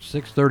August. It's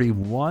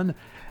 6:31,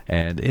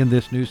 and in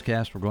this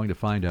newscast, we're going to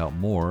find out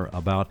more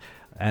about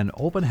an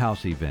open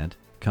house event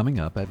coming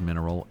up at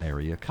Mineral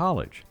Area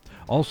College.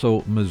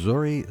 Also,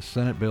 Missouri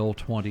Senate Bill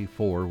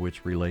 24,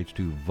 which relates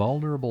to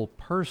vulnerable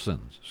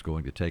persons, is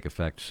going to take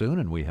effect soon,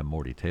 and we have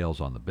more details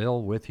on the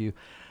bill with you,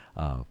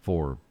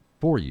 for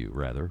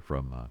you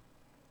from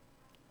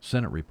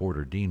Senate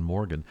reporter Dean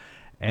Morgan.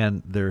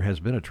 And there has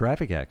been a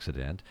traffic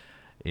accident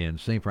in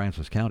St.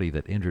 Francis County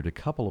that injured a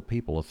couple of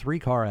people, a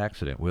 3-car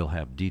accident. We'll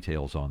have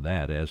details on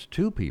that, as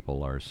 2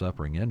 people are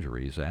suffering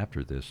injuries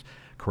after this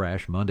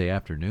crash Monday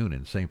afternoon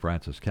in St.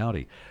 Francis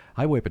County.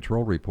 Highway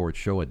Patrol reports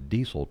show a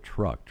diesel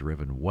truck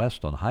driven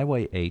west on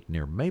Highway 8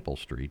 near Maple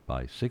Street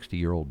by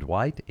 60-year-old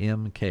Dwight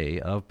M.K.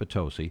 of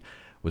Potosi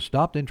was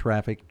stopped in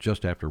traffic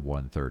just after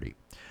 1:30.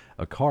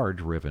 A car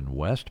driven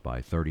west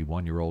by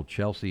 31-year-old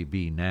Chelsea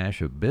B.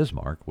 Nash of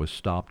Bismarck was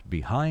stopped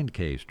behind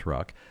K's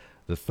truck.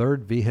 The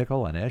third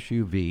vehicle, an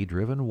SUV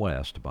driven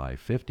west by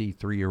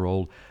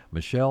 53-year-old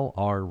Michelle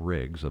R.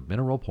 Riggs of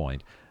Mineral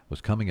Point,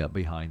 was coming up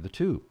behind the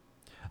two.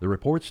 The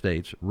report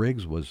states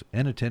Riggs was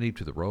inattentive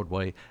to the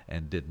roadway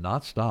and did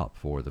not stop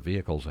for the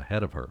vehicles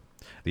ahead of her.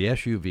 The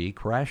SUV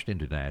crashed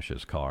into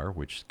Nash's car,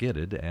 which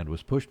skidded and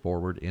was pushed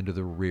forward into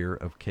the rear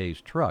of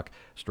K's truck,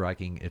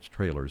 striking its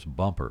trailer's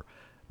bumper.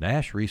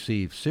 Nash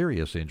received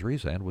serious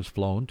injuries and was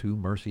flown to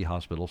Mercy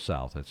Hospital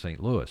South at St.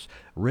 Louis.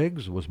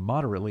 Riggs was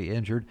moderately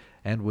injured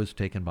and was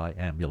taken by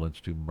ambulance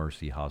to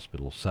Mercy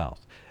Hospital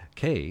South.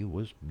 Kay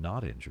was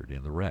not injured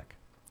in the wreck.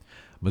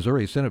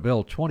 Missouri Senate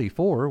Bill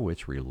 24,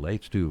 which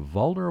relates to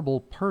vulnerable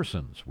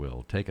persons,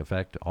 will take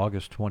effect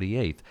August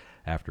 28th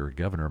after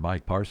Governor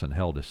Mike Parson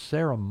held a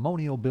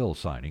ceremonial bill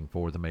signing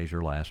for the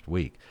measure last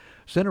week.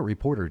 Senate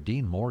reporter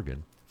Dean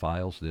Morgan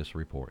files this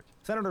report.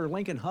 Senator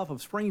Lincoln Huff of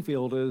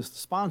Springfield is the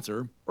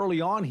sponsor. Early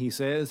on, he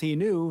says he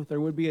knew there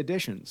would be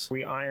additions.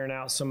 We iron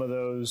out some of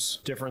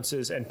those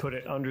differences and put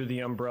it under the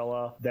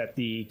umbrella that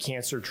the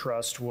Cancer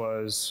Trust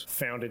was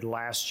founded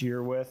last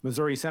year with.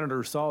 Missouri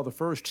senators saw the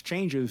first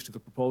changes to the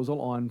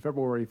proposal on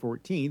February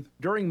 14th.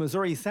 During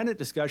Missouri Senate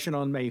discussion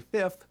on May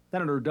 5th,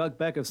 Senator Doug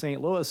Beck of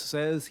St. Louis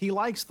says he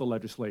likes the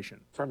legislation.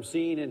 From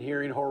seeing and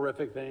hearing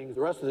horrific things,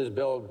 the rest of this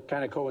bill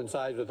kind of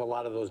coincides with a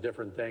lot of those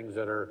different things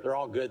they're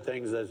all good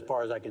things as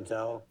far as I can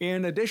tell.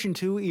 In addition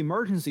to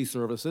emergency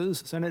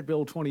services, Senate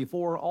Bill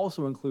 24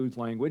 also includes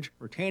language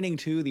pertaining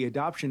to the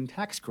adoption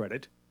tax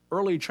credit,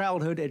 early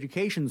childhood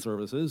education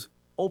services,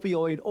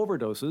 opioid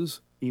overdoses,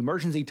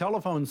 emergency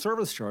telephone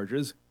service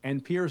charges,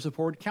 and peer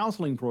support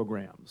counseling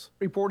programs.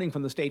 Reporting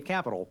from the state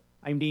capitol,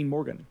 I'm Dean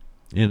Morgan.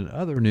 In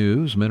other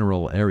news,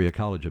 Mineral Area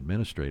College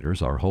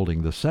administrators are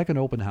holding the second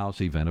open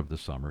house event of the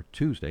summer,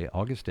 Tuesday,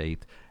 August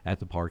 8th, at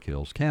the Park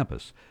Hills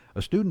campus.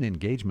 A student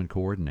engagement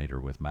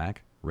coordinator with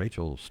MAC,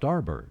 Rachel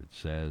Starbird,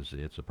 says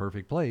it's a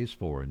perfect place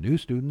for new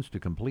students to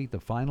complete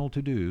the final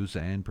to-dos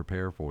and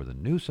prepare for the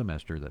new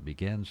semester that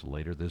begins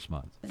later this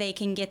month. They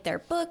can get their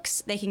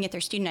books, they can get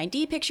their student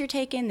ID picture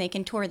taken, they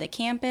can tour the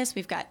campus.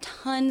 We've got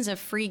tons of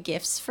free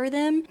gifts for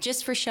them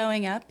just for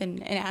showing up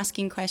and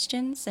asking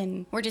questions,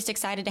 and we're just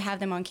excited to have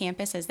them on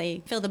campus as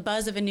they feel the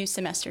buzz of a new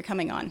semester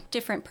coming on.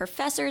 Different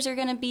professors are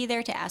going to be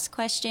there to ask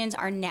questions.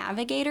 Our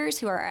navigators,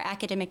 who are our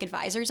academic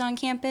advisors on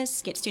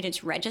campus, get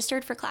students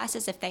registered for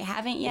classes if they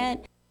haven't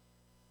yet.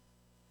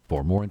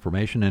 For more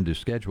information and to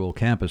schedule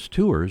campus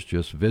tours,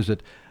 just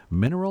visit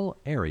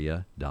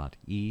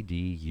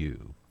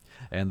mineralarea.edu.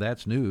 And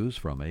that's news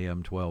from AM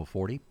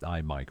 1240.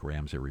 I'm Mike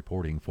Ramsey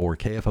reporting for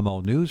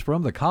KFMO News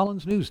from the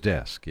Collins News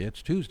Desk.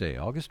 It's Tuesday,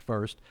 August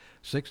 1st,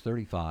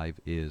 6:35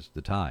 is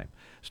the time.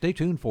 Stay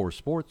tuned for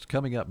sports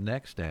coming up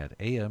next at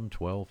AM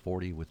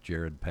 1240 with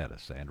Jared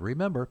Pettis. And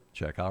remember,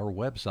 check our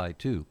website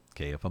too,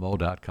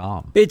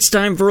 KFMO.com. It's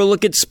time for a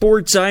look at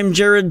sports. I'm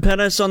Jared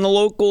Pettis. On the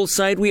local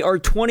side, we are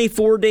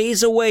 24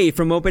 days away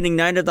from opening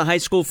night of the high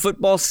school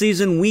football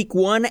season, week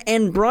 1,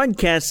 and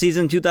broadcast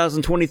season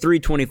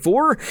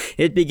 2023-24.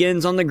 It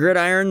begins on the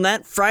gridiron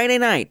that Friday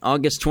night,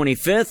 August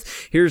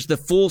 25th. Here's the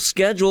full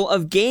schedule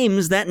of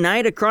games that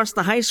night across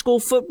the high school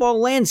football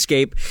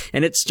landscape,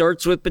 and it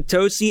starts with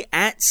Potosi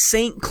at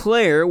St.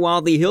 Clair,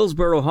 while the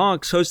Hillsboro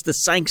Hawks host the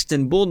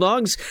Sykeston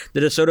Bulldogs.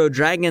 The DeSoto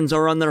Dragons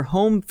are on their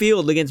home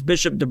field against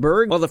Bishop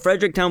DeBerg, while the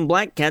Fredericktown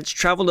Blackcats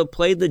travel to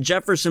play the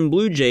Jefferson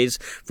Blue Jays.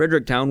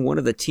 Fredericktown, one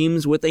of the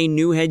teams with a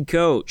new head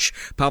coach.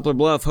 Poplar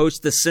Bluff hosts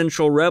the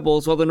Central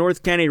Rebels, while the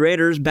North County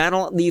Raiders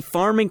battle the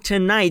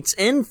Farmington Knights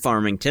in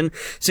Farmington.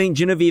 St.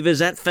 Genevieve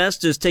is at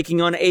Festus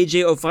taking on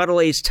A.J.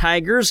 Ofadale's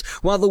Tigers,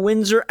 while the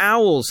Windsor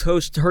Owls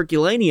host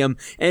Herculaneum,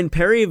 and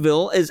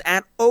Perryville is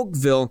at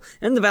Oakville,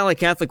 and the Valley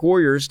Catholic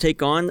Warriors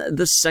take on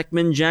the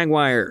Seckman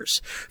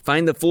Jaguars.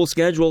 Find the full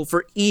schedule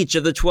for each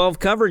of the 12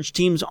 coverage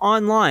teams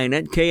online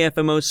at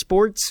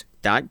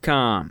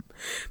KFMOsports.com.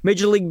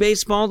 Major League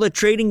Baseball, the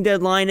trading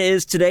deadline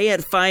is today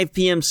at 5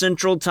 p.m.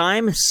 Central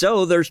Time,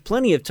 so there's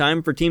plenty of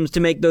time for teams to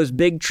make those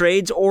big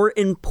trades or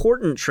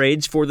important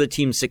trades for the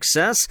team's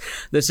success.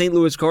 The St.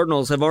 Louis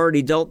Cardinals have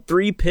already dealt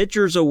 3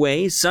 pitchers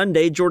away.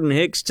 Sunday, Jordan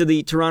Hicks to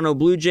the Toronto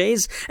Blue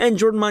Jays, and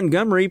Jordan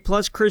Montgomery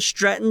plus Chris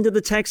Stratton to the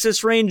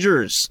Texas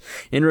Rangers.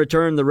 In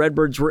return, the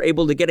Redbirds were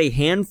able to get a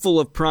handful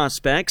of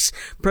prospects.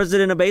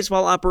 President of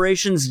Baseball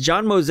Operations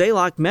John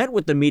Mozeliak met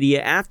with the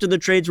media after the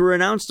trades were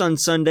announced on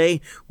Sunday.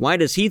 Why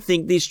does he think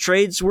these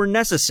trades were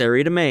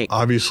necessary to make?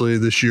 Obviously,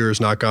 this year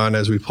has not gone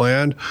as we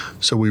planned,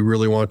 so we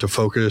really want to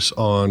focus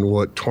on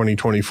what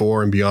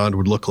 2024 and beyond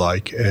would look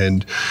like.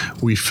 And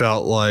we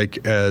felt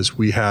like as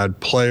we had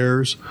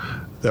players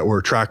that were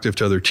attractive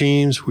to other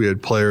teams, we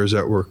had players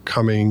that were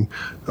becoming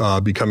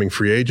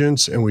free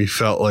agents, and we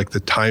felt like the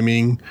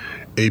timing,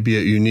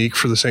 albeit unique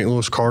for the St.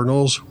 Louis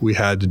Cardinals, we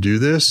had to do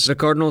this. The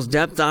Cardinals'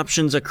 depth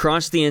options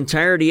across the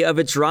entirety of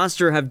its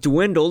roster have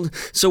dwindled,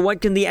 so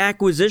what can the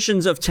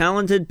acquisitions of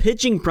talented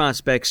pitching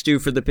prospects do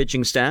for the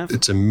pitching staff?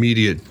 It's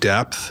immediate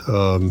depth.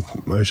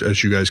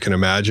 As you guys can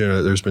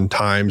imagine, there's been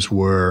times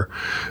where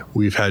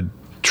we've had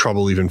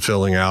trouble even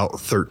filling out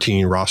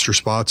 13 roster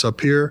spots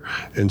up here.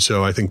 And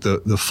so I think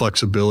the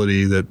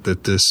flexibility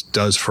that this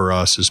does for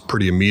us is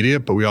pretty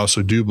immediate, but we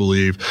also do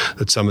believe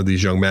that some of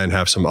these young men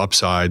have some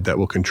upside that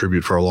will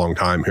contribute for a long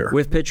time here.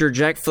 With pitcher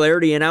Jack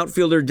Flaherty and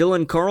outfielder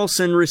Dylan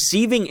Carlson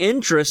receiving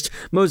interest,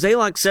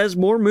 Mozeliak says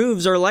more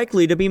moves are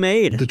likely to be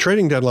made. The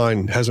trading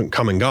deadline hasn't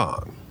come and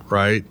gone,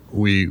 right?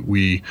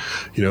 We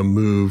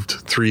moved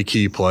 3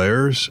 key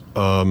players.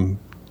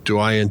 Do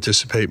I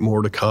anticipate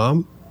more to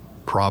come?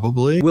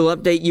 Probably. We'll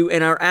update you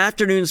in our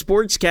afternoon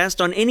sportscast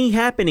on any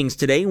happenings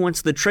today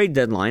once the trade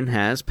deadline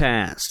has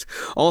passed.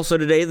 Also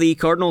today, the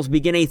Cardinals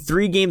begin a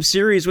 3-game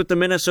series with the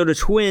Minnesota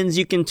Twins.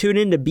 You can tune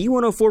in to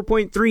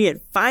B104.3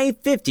 at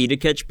 5:50 to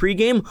catch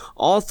pregame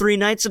all 3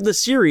 nights of the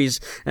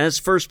series, as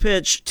first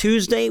pitch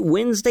Tuesday,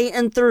 Wednesday,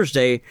 and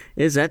Thursday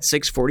is at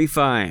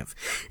 6:45.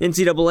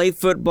 NCAA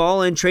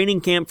football and training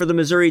camp for the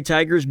Missouri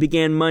Tigers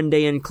began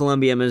Monday in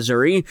Columbia,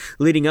 Missouri.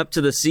 Leading up to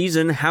the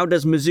season, how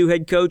does Mizzou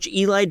head coach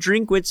Eli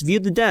Drinkwitz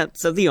view the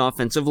depth of the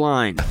offensive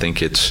line? I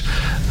think it's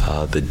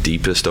the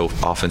deepest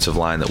offensive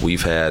line that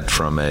we've had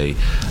from there's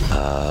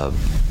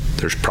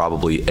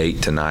probably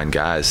 8 to 9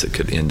 guys that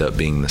could end up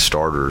being the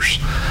starters,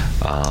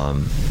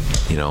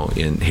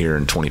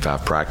 in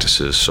 25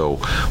 practices. So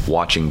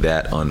watching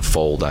that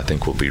unfold, I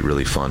think, will be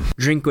really fun.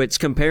 Drinkwitz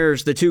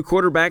compares the 2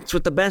 quarterbacks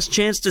with the best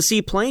chance to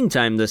see playing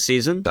time this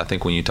season. I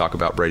think when you talk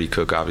about Brady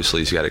Cook,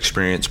 obviously he's got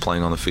experience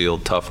playing on the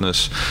field,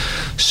 toughness,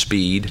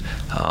 speed.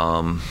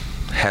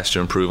 has to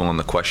improve on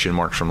the question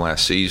marks from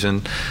last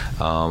season.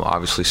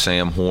 Obviously,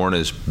 Sam Horn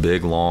is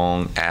big,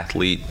 long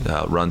athlete,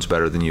 runs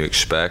better than you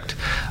expect,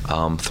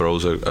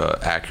 throws a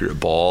accurate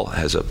ball,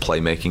 has a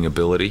playmaking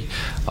ability,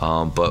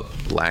 but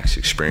lacks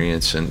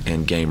experience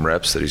and game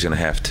reps that he's going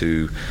to have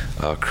to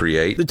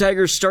create. The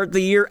Tigers start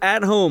the year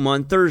at home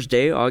on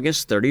Thursday,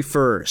 August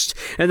 31st.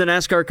 And the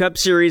NASCAR Cup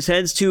Series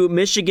heads to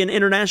Michigan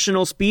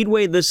International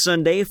Speedway this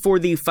Sunday for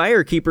the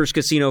Firekeepers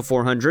Casino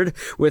 400.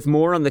 With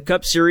more on the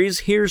Cup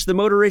Series, here's the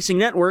Motor Racing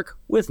Network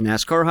with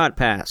NASCAR Hot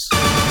Pass.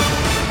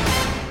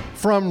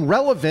 From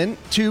relevant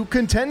to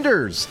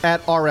contenders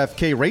at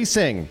RFK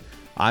Racing.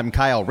 I'm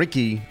Kyle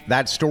Rickey.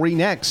 That story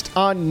next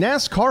on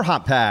NASCAR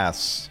Hot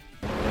Pass.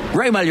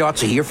 Ray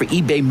Magliozzi here for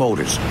eBay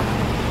Motors.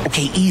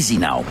 Okay, easy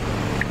now.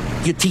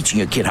 You're teaching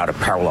your kid how to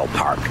parallel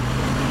park.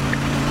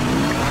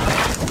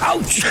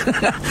 Ouch!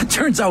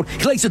 Turns out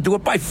he likes to do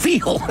it by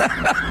feel.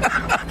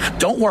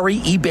 Don't worry,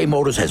 eBay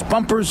Motors has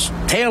bumpers,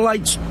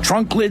 taillights,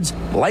 trunk lids,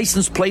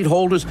 license plate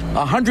holders,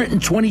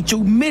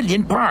 122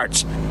 million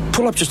parts.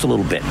 Pull up just a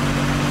little bit.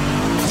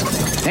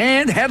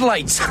 And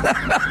headlights.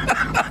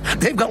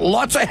 They've got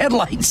lots of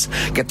headlights.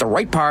 Get the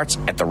right parts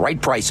at the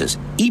right prices.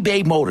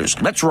 eBay Motors.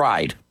 Let's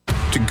ride.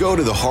 To go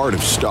to the heart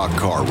of stock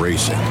car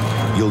racing,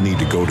 you'll need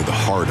to go to the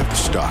heart of the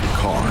stock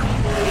car,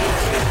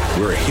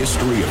 where a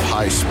history of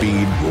high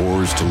speed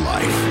roars to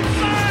life.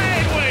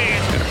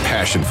 And a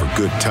passion for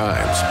good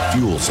times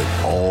fuels it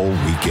all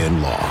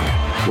weekend long.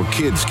 Where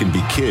kids can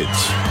be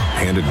kids,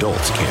 and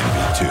adults can be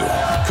too.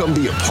 Come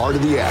be a part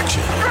of the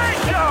action. Great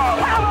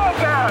job! How about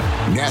that?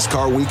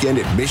 NASCAR weekend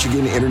at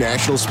Michigan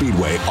International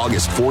Speedway,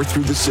 August 4th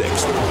through the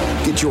 6th.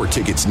 Get your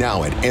tickets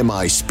now at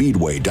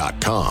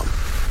mispeedway.com.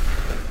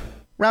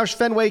 Roush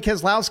Fenway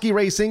Keselowski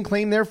Racing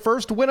claimed their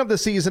first win of the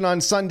season on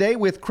Sunday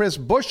with Chris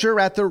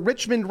Buescher at the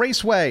Richmond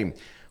Raceway,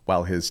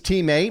 while his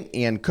teammate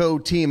and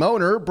co-team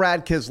owner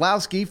Brad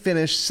Keselowski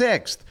finished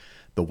 6th.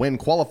 The win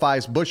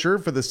qualifies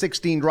Buescher for the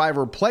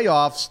 16-driver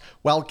playoffs,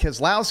 while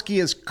Keselowski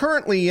is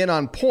currently in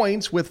on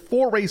points with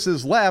 4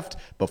 races left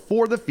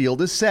before the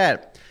field is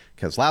set.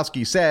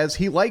 Keselowski says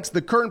he likes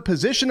the current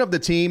position of the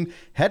team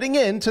heading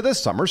into the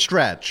summer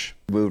stretch.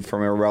 Moved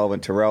from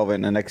irrelevant to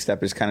relevant. The next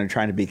step is kind of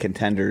trying to be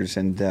contenders,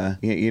 and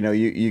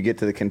you get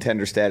to the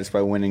contender status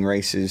by winning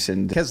races.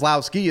 And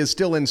Keselowski is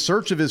still in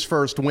search of his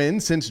first win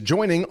since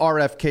joining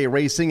RFK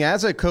Racing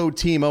as a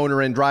co-team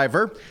owner and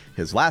driver.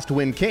 His last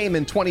win came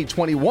in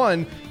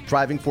 2021,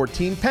 driving for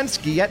Team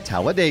Penske at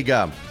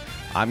Talladega.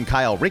 I'm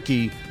Kyle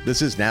Rickey.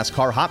 This is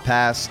NASCAR Hot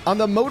Pass on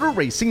the Motor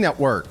Racing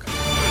Network.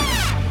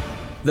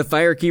 The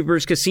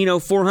Firekeepers Casino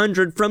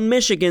 400 from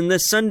Michigan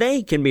this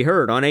Sunday can be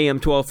heard on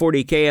AM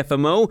 1240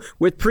 KFMO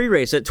with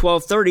pre-race at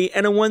 12:30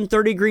 and a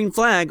 1:30 green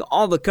flag,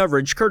 all the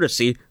coverage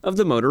courtesy of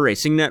the Motor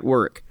Racing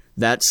Network.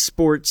 That's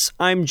sports.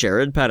 I'm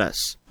Jared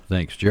Pettis.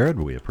 Thanks, Jared.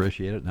 We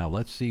appreciate it. Now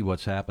let's see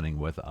what's happening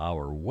with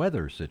our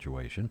weather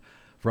situation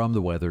from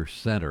the Weather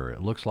Center.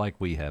 It looks like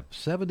we have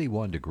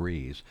 71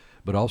 degrees,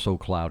 but also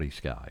cloudy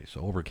skies.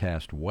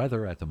 Overcast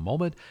weather at the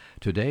moment.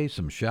 Today,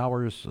 some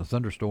showers,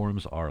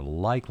 thunderstorms are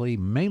likely,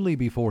 mainly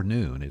before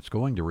noon. It's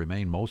going to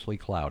remain mostly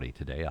cloudy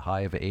today. A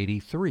high of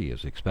 83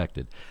 is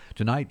expected.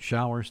 Tonight,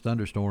 showers,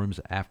 thunderstorms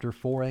after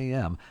 4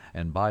 a.m.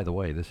 And by the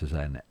way, this is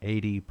an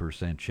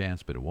 80%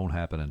 chance, but it won't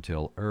happen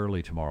until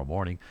early tomorrow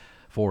morning.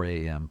 4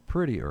 a.m.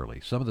 pretty early.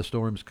 Some of the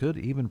storms could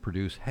even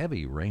produce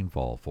heavy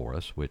rainfall for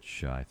us,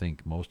 which I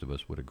think most of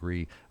us would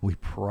agree we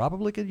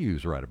probably could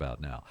use right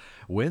about now.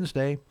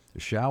 Wednesday,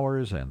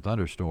 showers and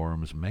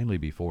thunderstorms mainly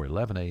before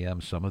 11 a.m.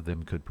 Some of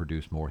them could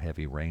produce more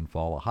heavy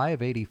rainfall. A high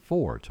of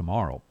 84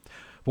 tomorrow.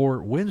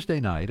 For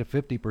Wednesday night, a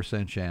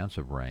 50% chance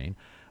of rain.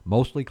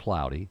 Mostly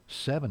cloudy,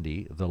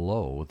 70 the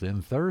low.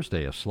 Then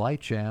Thursday, a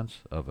slight chance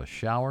of a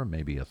shower,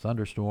 maybe a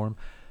thunderstorm.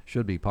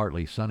 Should be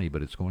partly sunny,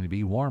 but it's going to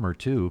be warmer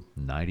too,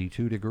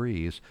 92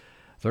 degrees.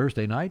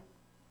 Thursday night,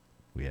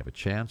 we have a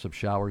chance of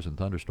showers and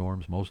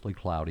thunderstorms, mostly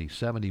cloudy,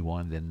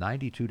 71, then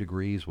 92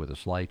 degrees with a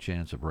slight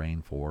chance of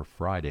rain for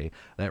Friday.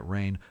 That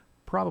rain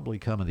probably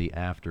come in the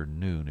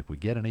afternoon. If we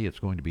get any, it's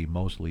going to be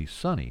mostly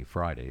sunny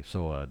Friday.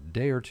 So a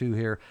day or two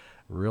here,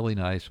 really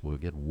nice. We'll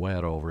get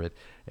wet over it,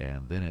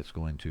 and then it's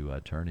going to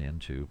turn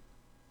into,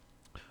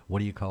 what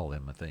do you call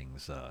them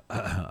things?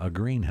 A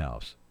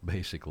greenhouse,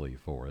 basically,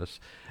 for us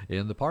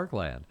in the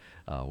parkland.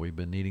 We've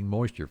been needing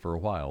moisture for a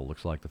while.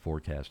 Looks like the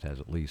forecast has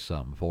at least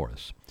some for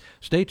us.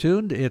 Stay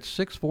tuned. It's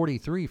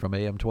 6:43 from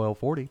AM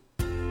 1240.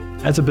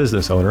 As a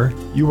business owner,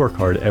 you work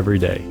hard every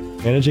day,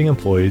 managing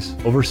employees,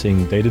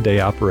 overseeing day-to-day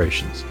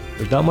operations.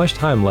 There's not much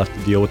time left to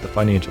deal with the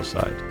financial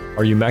side.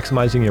 Are you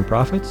maximizing your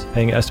profits,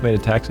 paying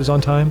estimated taxes on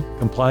time,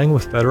 complying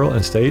with federal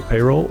and state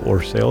payroll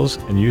or sales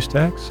and use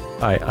tax?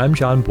 Hi, I'm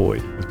John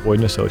Boyd with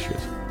Boyd &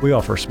 Associates. We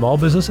offer small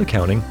business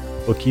accounting,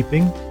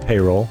 bookkeeping,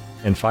 payroll,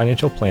 and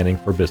financial planning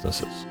for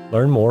businesses.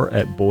 Learn more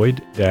at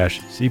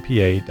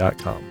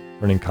boyd-cpa.com,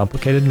 turning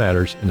complicated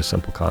matters into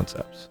simple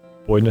concepts.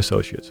 Boyd &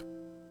 Associates.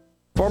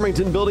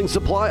 Farmington Building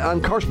Supply on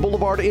Karst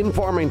Boulevard in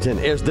Farmington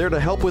is there to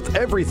help with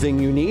everything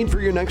you need for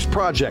your next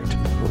project.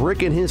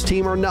 Rick and his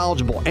team are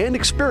knowledgeable and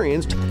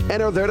experienced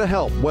and are there to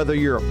help, whether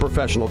you're a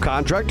professional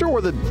contractor or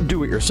the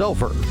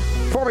do-it-yourselfer.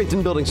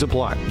 Farmington Building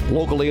Supply,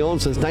 locally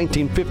owned since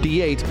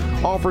 1958,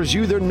 offers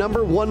you their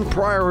number one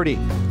priority,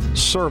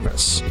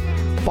 service.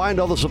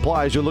 Find all the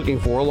supplies you're looking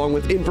for along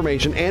with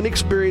information and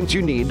experience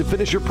you need to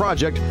finish your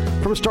project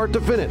from start to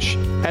finish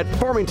at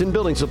Farmington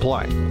Building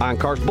Supply on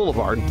Karst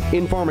Boulevard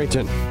in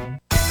Farmington.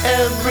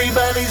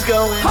 Everybody's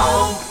going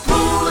home,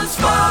 pool and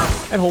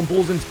spa. At Home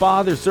Pools and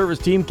Spa, their service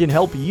team can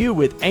help you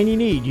with any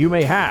need you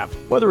may have.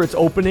 Whether it's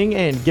opening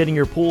and getting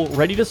your pool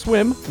ready to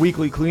swim,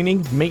 weekly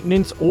cleaning,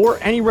 maintenance, or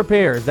any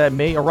repairs that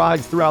may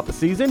arise throughout the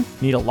season,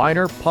 need a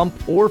liner, pump,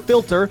 or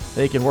filter,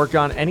 they can work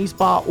on any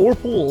spa or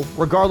pool,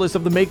 regardless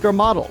of the make or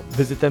model.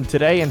 Visit them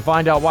today and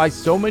find out why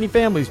so many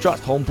families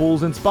trust Home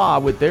Pools and Spa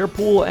with their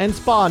pool and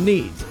spa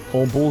needs.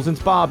 Home Pools and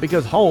Spa,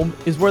 because home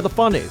is where the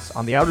fun is,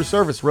 on the Outer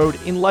Service Road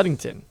in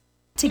Leadington.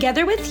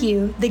 Together with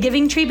you, the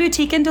Giving Tree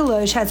Boutique in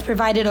Deloge has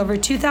provided over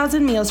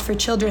 2,000 meals for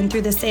children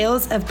through the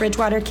sales of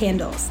Bridgewater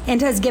candles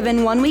and has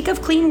given 1 week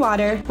of clean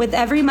water with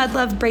every Mud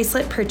Love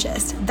bracelet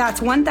purchased.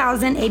 That's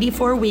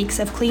 1,084 weeks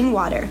of clean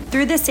water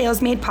through the sales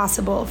made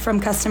possible from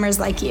customers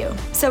like you.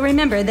 So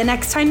remember, the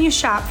next time you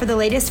shop for the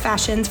latest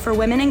fashions for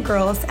women and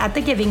girls at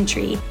the Giving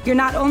Tree, you're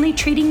not only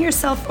treating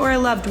yourself or a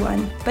loved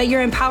one, but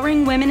you're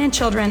empowering women and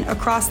children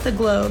across the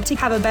globe to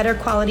have a better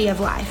quality of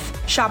life.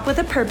 Shop with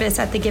a purpose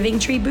at the Giving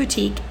Tree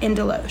Boutique in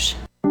Deloge.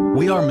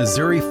 We are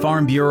Missouri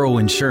Farm Bureau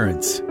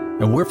Insurance,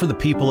 and we're for the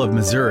people of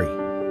Missouri,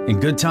 in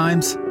good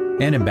times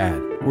and in bad.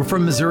 We're for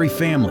Missouri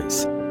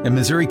families and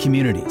Missouri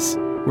communities.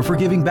 We're for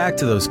giving back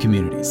to those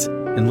communities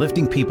and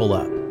lifting people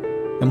up.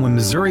 And when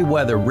Missouri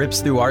weather rips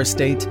through our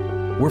state,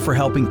 we're for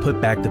helping put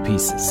back the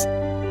pieces.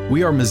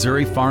 We are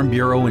Missouri Farm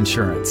Bureau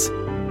Insurance,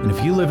 and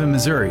if you live in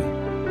Missouri,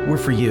 we're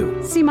for you.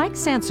 See Mike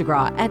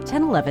Sansagra at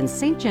 1011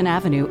 St. John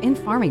Avenue in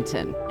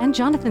Farmington and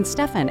Jonathan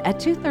Steffen at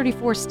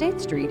 234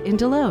 State Street in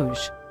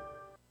Deloge.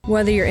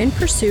 Whether you're in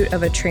pursuit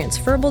of a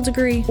transferable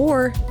degree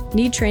or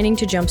need training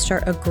to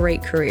jumpstart a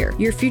great career,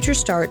 your future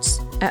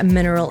starts at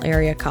Mineral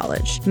Area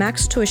College.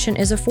 Max tuition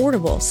is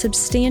affordable,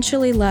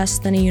 substantially less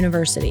than a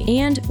university,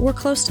 and we're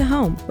close to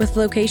home with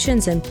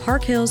locations in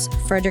Park Hills,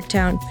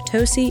 Fredericktown,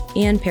 Potosi,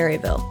 and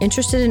Perryville.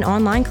 Interested in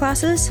online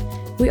classes?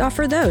 We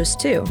offer those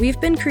too. We've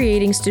been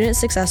creating student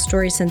success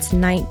stories since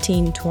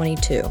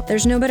 1922.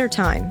 There's no better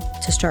time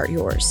to start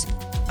yours.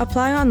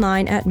 Apply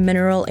online at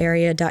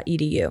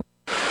mineralarea.edu.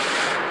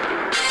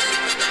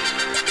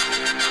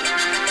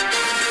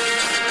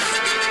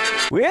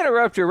 We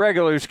interrupt your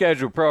regularly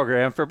scheduled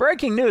program for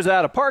breaking news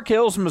out of Park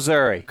Hills,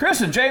 Missouri.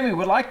 Chris and Jamie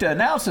would like to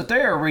announce that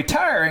they are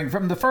retiring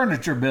from the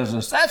furniture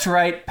business. That's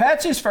right,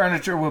 Patsy's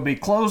Furniture will be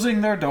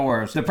closing their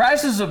doors. The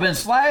prices have been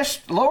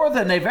slashed lower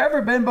than they've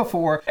ever been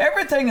before.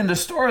 Everything in the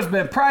store has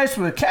been priced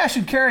with cash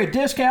and carry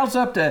discounts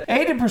up to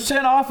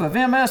 80% off of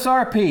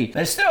MSRP.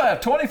 They still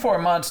have 24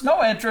 months,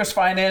 no interest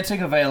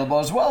financing available,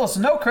 as well as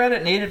no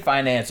credit needed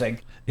financing.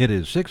 It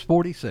is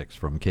 6:46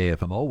 from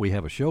KFMO. We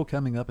have a show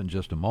coming up in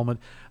just a moment.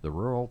 The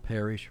Rural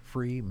Parish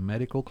Free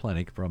Medical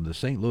Clinic from the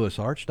St. Louis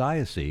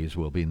Archdiocese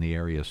will be in the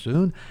area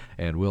soon,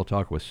 and we'll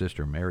talk with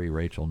Sister Mary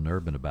Rachel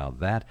Nurbin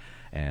about that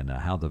and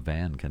how the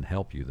van can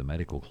help you, the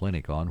medical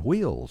clinic on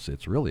wheels.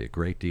 It's really a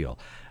great deal,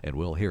 and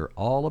we'll hear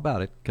all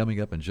about it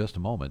coming up in just a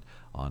moment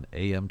on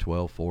AM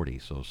 1240,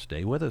 so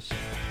stay with us.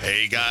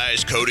 Hey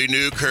guys, Cody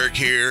Newkirk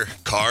here,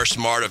 Car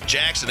Smart of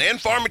Jackson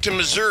and Farmington,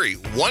 Missouri.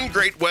 One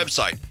great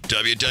website,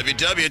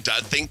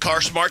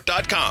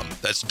 www.thinkcarsmart.com.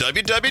 That's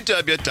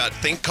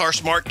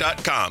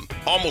www.thinkcarsmart.com.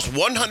 Almost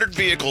 100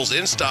 vehicles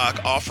in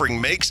stock,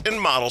 offering makes and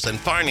models and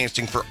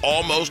financing for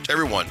almost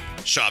everyone.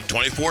 Shop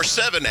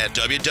 24/7 at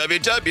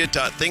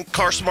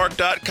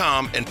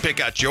www.thinkcarsmart.com and pick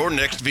out your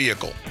next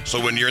vehicle.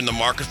 So when you're in the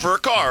market for a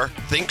car,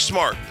 think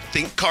smart.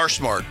 Think Car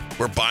Smart,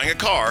 where buying a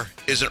car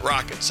isn't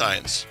rocket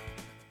science.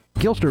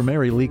 Gilster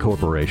Mary Lee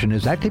Corporation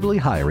is actively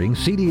hiring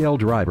CDL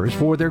drivers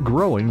for their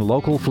growing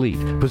local fleet.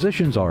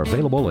 Positions are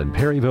available in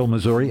Perryville,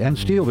 Missouri and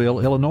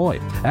Steelville, Illinois.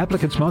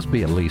 Applicants must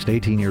be at least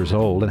 18 years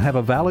old and have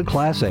a valid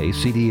Class A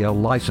CDL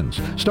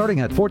license. Starting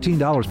at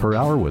 $14 per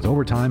hour with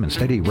overtime and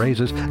steady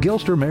raises,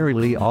 Gilster Mary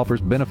Lee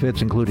offers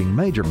benefits including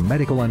major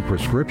medical and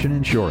prescription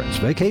insurance,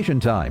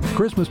 vacation time,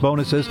 Christmas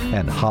bonuses,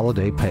 and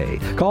holiday pay.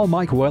 Call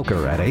Mike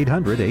Welker at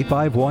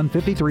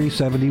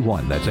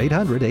 800-851-5371. That's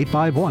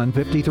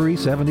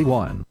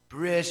 800-851-5371.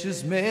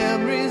 Precious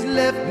memories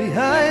left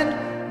behind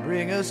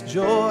bring us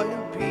joy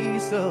and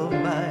peace of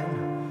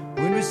mind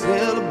when we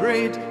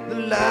celebrate the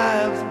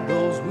lives of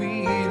those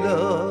we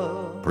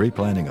love.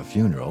 Pre-planning a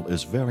funeral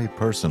is very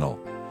personal.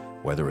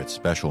 Whether it's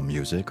special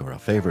music or a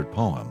favorite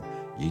poem,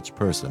 each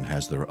person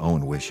has their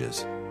own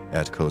wishes.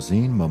 At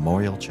Cozine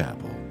Memorial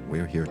Chapel,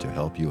 we're here to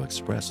help you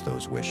express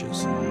those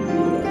wishes.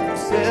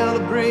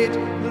 Celebrate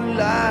the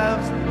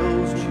lives of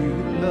those you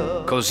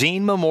love.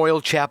 Cozine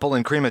Memorial Chapel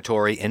and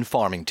Crematory in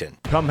Farmington.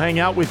 Come hang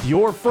out with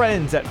your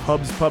friends at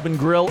Hub's Pub and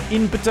Grill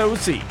in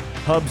Potosi.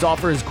 Hubs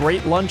offers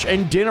great lunch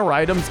and dinner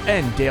items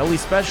and daily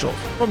specials.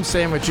 From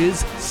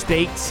sandwiches,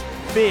 steaks,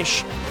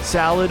 fish,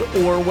 salad,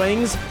 or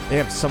wings, they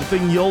have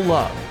something you'll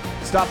love.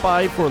 Stop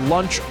by for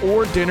lunch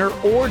or dinner,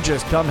 or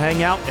just come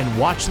hang out and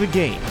watch the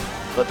game.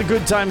 Let the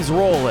good times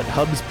roll at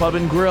Hub's Pub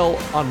and Grill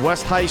on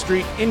West High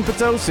Street in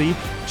Potosi.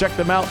 Check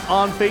them out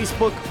on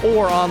Facebook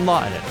or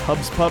online at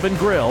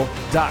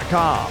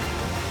hubspubandgrill.com.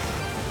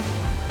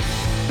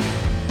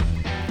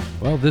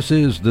 Well, this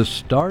is The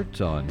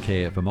Start on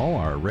KFMO,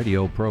 our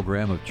radio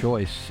program of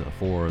choice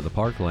for the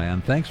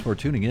Parkland. Thanks for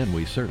tuning in.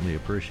 We certainly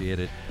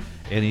appreciate it.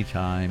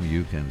 Anytime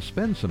you can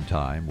spend some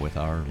time with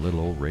our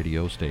little old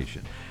radio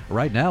station.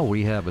 Right now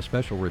we have a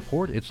special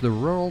report. It's the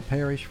Rural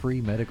Parish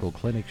Free Medical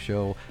Clinic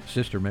Show.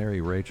 Sister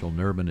Mary Rachel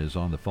Nerman is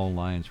on the phone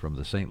lines from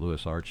the St.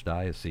 Louis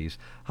Archdiocese.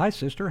 Hi,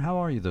 Sister. How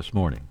are you this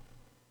morning?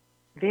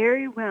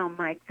 Very well,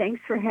 Mike.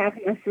 Thanks for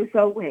having us, as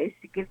always,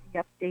 to give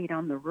the update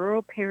on the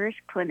Rural Parish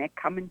Clinic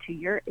coming to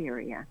your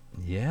area.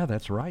 Yeah,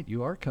 that's right.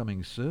 You are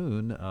coming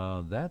soon.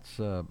 I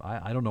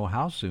don't know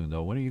how soon,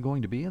 though. When are you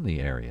going to be in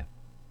the area?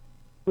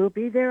 We'll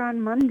be there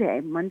on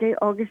Monday,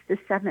 August the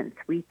 7th.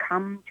 We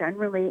come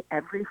generally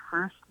every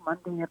first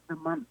Monday of the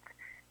month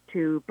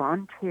to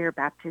Bon Terre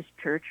Baptist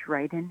Church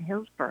right in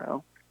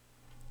Hillsboro.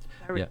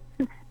 Sorry,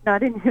 yeah.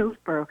 Not in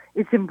Hillsboro.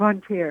 It's in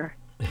Bon Terre.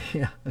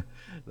 Yeah,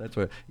 that's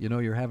what,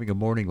 you're having a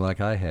morning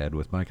like I had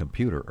with my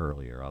computer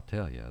earlier, I'll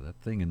tell you. That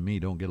thing and me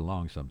don't get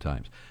along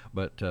sometimes.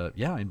 But,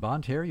 in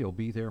Bon Terre, you'll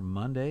be there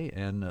Monday,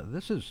 and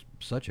this is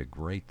such a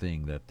great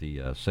thing that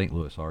the St.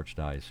 Louis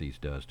Archdiocese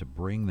does to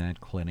bring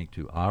that clinic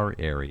to our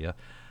area.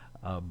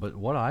 But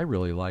what I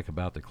really like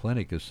about the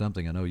clinic is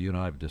something I know you and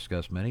I have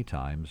discussed many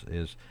times,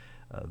 is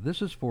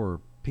this is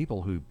for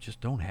people who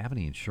just don't have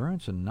any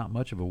insurance and not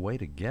much of a way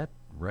to get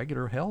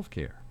regular health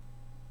care.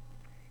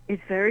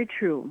 It's very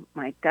true,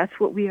 Mike. That's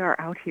what we are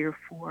out here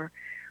for.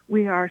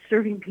 We are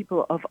serving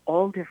people of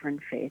all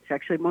different faiths.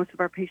 Actually, most of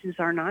our patients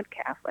are not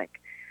Catholic.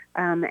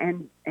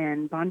 And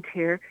Bon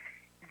Terre,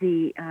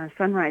 the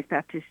Sunrise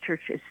Baptist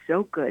Church, is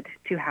so good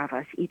to have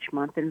us each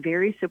month and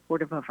very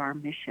supportive of our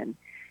mission.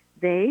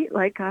 They,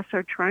 like us,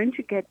 are trying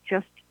to get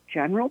just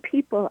general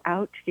people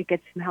out to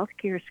get some health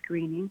care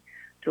screening,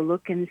 to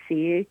look and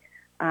see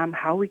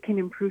how we can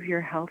improve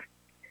your health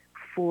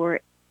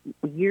for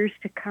years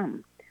to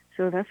come.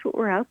 So that's what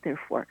we're out there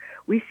for.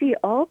 We see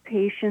all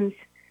patients,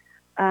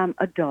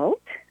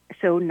 adult,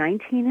 so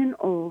 19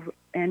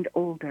 and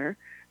older,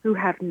 who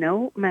have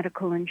no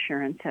medical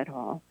insurance at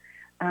all,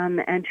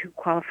 and who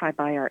qualify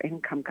by our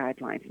income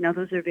guidelines. Now,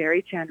 those are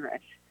very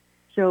generous.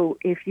 So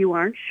if you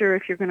aren't sure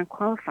if you're going to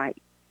qualify,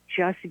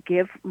 just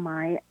give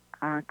my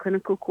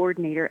clinical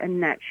coordinator,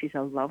 Annette, she's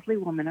a lovely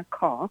woman, a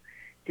call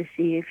to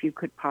see if you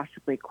could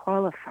possibly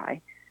qualify.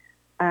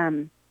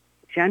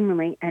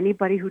 Generally,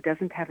 anybody who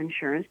doesn't have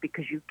insurance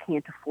because you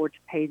can't afford to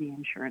pay the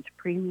insurance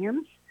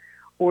premiums,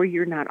 or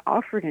you're not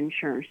offered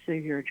insurance through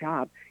your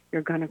job,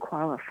 you're going to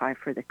qualify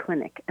for the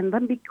clinic. And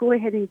let me go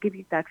ahead and give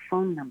you that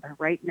phone number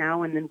right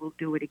now, and then we'll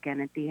do it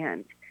again at the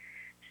end.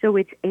 So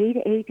it's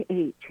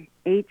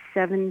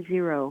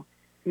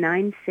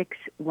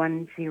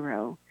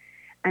 888-870-9610.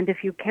 And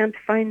if you can't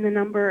find the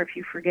number, if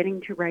you're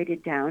forgetting to write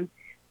it down,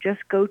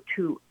 just go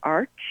to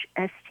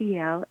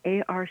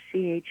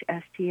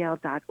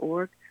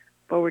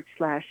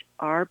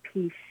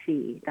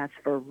archstl.org/RPC. That's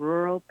for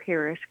Rural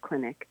Parish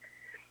Clinic.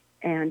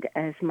 And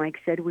as Mike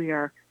said, we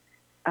are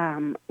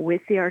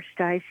with the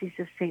Archdiocese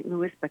of St.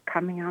 Louis, but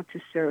coming out to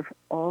serve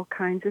all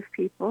kinds of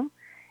people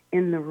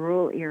in the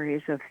rural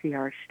areas of the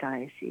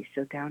Archdiocese,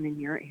 so down in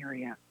your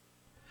area.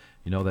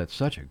 That's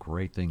such a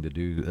great thing to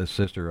do,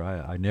 Sister.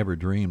 I never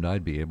dreamed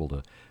I'd be able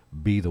to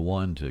be the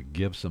one to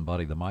give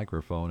somebody the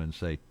microphone and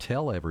say,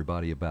 tell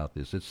everybody about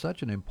this. It's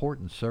such an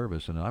important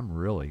service, and I'm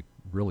really,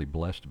 really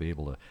blessed to be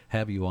able to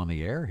have you on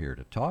the air here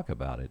to talk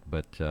about it.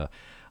 But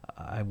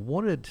I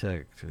wanted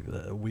to,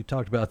 we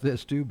talked about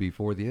this too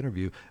before the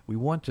interview, we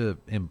want to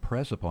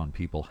impress upon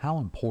people how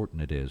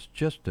important it is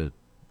just to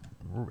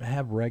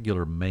have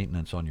regular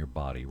maintenance on your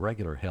body,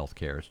 regular health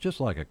care. It's just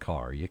like a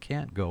car. You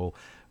can't go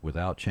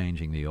without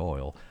changing the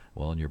oil.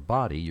 Well, in your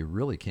body, you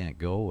really can't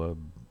go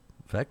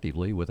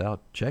effectively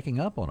without checking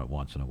up on it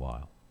once in a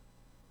while.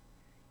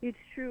 It's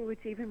true.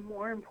 It's even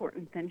more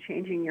important than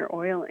changing your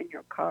oil in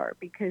your car,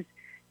 because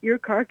your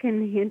car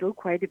can handle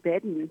quite a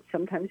bit, and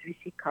sometimes we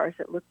see cars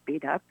that look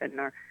beat up and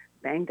are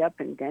banged up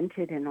and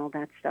dented and all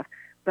that stuff.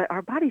 But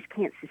our bodies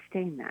can't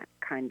sustain that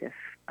kind of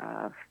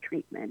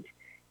treatment.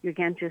 You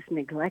can't just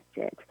neglect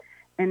it.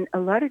 And a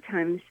lot of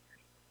times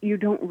you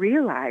don't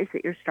realize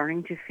that you're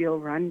starting to feel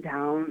run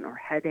down or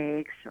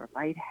headaches or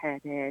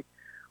lightheaded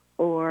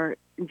or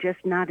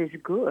just not as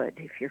good.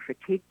 If you're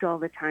fatigued all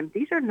the time,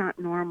 these are not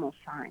normal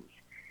signs.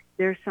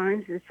 They're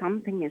signs that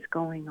something is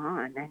going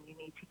on and you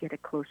need to get a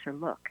closer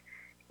look.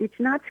 It's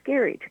not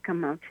scary to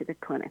come out to the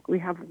clinic. We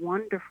have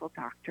wonderful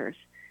doctors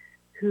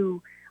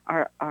who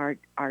are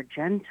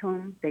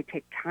gentle. They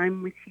take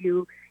time with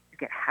you. You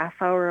get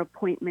half-hour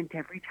appointment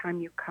every time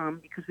you come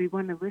because we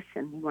want to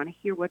listen. We want to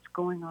hear what's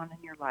going on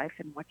in your life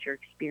and what you're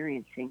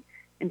experiencing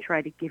and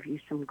try to give you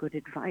some good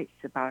advice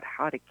about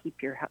how to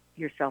keep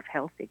yourself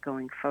healthy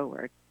going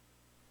forward.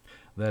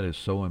 That is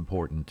so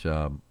important.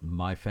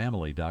 My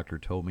family doctor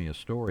told me a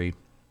story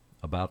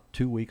about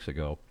 2 weeks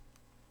ago,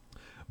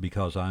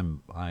 because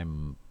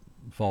I'm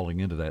falling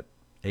into that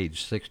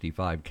age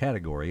 65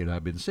 category, and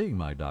I've been seeing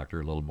my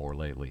doctor a little more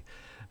lately.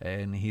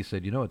 And he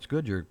said, it's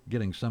good you're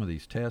getting some of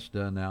these tests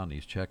done now and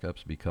these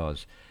checkups,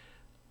 because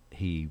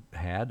he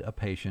had a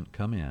patient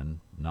come in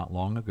not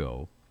long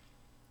ago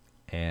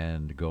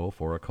and go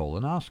for a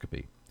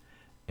colonoscopy,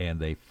 and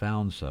they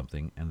found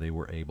something and they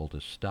were able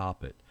to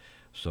stop it.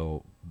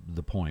 So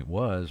the point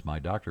was, my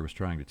doctor was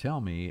trying to tell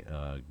me,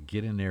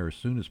 get in there as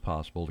soon as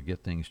possible to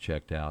get things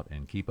checked out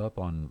and keep up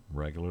on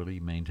regularly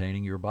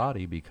maintaining your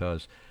body,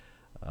 because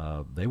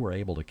they were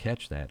able to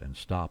catch that and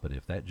stop it.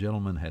 If that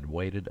gentleman had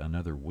waited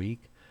another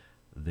week,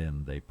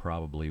 then they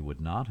probably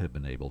would not have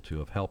been able to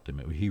have helped him.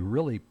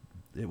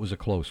 It was a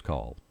close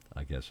call,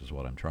 I guess is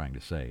what I'm trying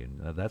to say,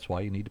 and that's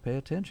why you need to pay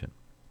attention.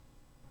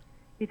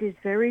 It is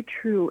very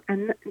true,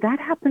 and that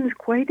happens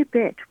quite a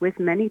bit with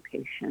many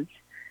patients.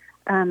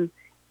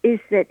 Is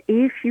that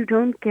if you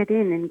don't get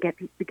in and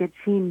get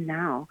seen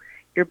now,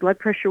 your blood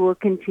pressure will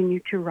continue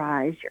to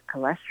rise, your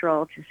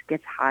cholesterol just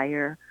gets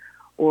higher,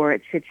 or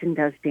it sits and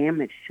does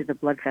damage to the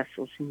blood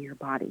vessels in your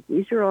body.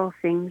 These are all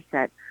things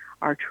that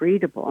are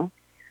treatable,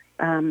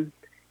 and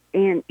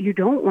you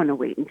don't want to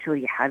wait until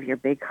you have your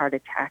big heart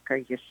attack or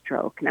your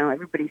stroke. Now,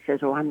 everybody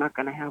says, I'm not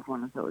going to have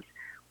one of those.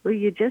 Well,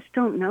 you just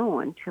don't know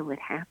until it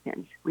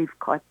happens. We've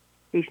caught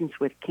patients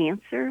with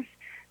cancers.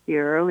 The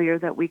earlier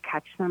that we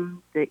catch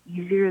them, the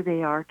easier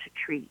they are to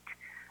treat.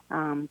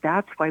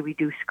 That's why we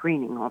do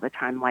screening all the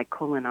time, like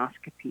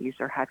colonoscopies,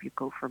 or have you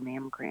go for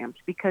mammograms,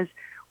 because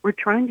we're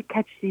trying to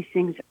catch these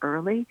things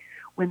early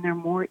when they're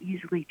more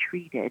easily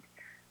treated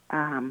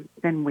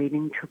than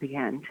waiting till the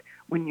end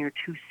when you're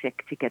too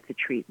sick to get the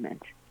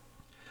treatment.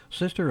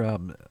 Sister,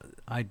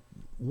 I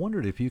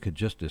wondered if you could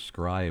just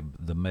describe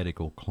the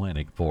medical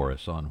clinic for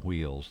us on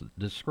wheels.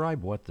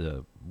 Describe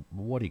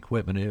what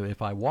equipment.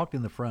 If I walked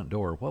in the front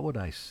door, what would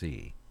I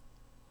see?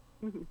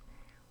 Mm-hmm.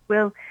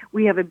 Well,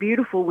 we have a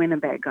beautiful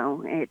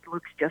Winnebago. It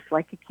looks just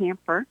like a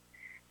camper,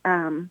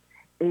 and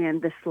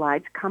the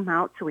slides come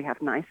out, so we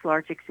have nice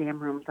large exam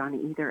rooms on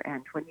either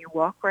end. When you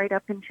walk right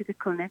up into the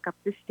clinic, up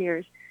the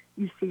stairs,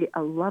 you see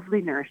a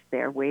lovely nurse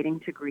there waiting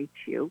to greet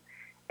you,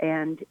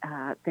 and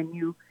then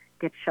you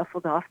get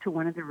shuffled off to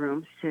one of the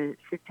rooms to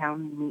sit down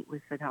and meet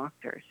with the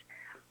doctors.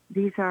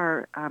 These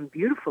are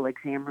beautiful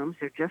exam rooms.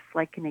 They're just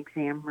like an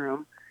exam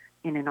room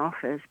in an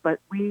office, but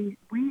we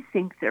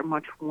think they're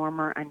much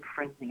warmer and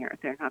friendlier.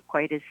 They're not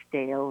quite as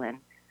stale and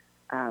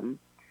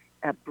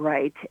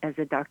bright as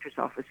a doctor's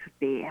office would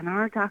be. And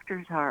our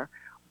doctors are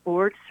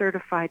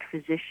board-certified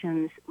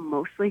physicians,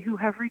 mostly who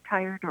have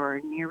retired or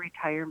are near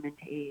retirement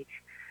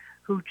age,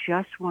 who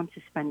just want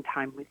to spend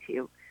time with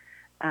you.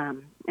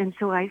 And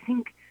so I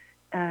think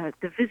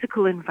the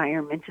physical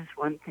environment is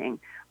one thing,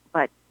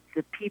 but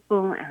the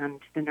people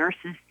and the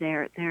nurses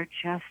there, they're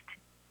just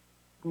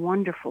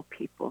wonderful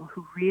people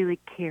who really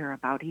care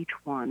about each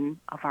one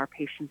of our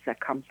patients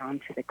that comes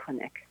onto the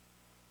clinic.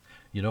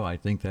 I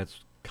think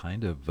that's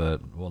kind of,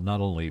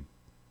 not only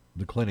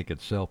the clinic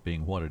itself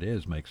being what it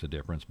is makes a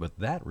difference, but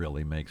that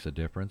really makes a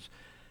difference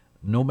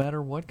no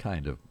matter what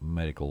kind of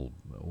medical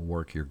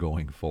work you're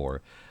going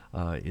for.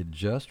 It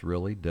just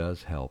really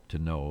does help to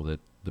know that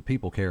the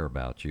people care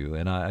about you.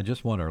 And I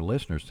just want our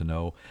listeners to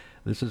know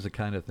this is the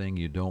kind of thing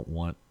you don't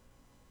want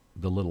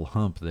the little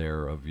hump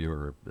there of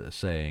your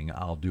saying,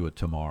 I'll do it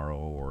tomorrow,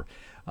 or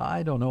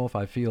I don't know if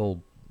I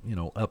feel,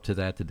 up to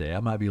that today.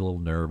 I might be a little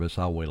nervous.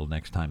 I'll wait till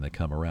next time they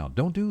come around.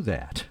 Don't do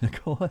that.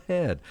 Go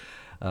ahead.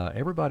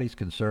 Everybody's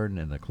concerned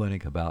in the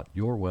clinic about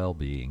your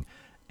well-being,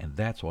 and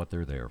that's what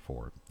they're there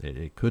for.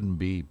 It couldn't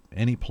be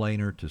any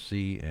plainer to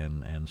see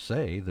and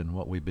say than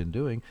what we've been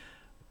doing.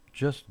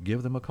 Just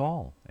give them a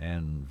call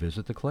and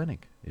visit the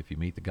clinic. If you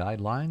meet the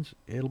guidelines,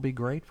 it'll be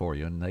great for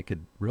you, and they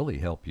could really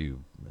help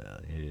you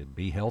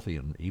be healthy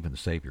and even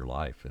save your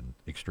life in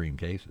extreme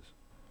cases.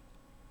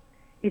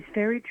 It's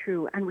very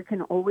true, and we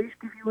can always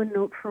give you a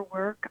note for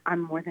work.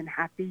 I'm more than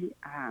happy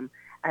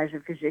as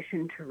a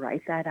physician to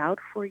write that out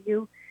for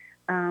you,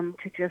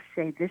 to just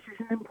say this is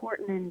an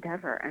important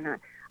endeavor, and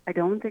I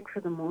don't think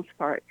for the most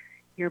part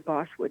your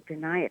boss would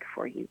deny it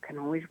for you. You can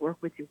always work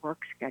with your work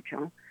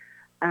schedule.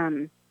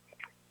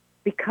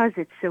 Because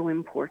it's so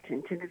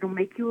important, and it'll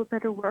make you a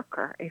better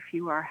worker if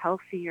you are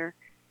healthier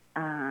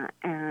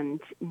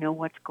and know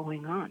what's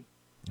going on.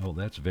 Oh,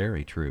 that's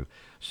very true.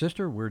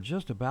 Sister, we're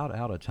just about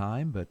out of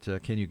time, but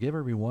can you give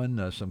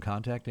everyone some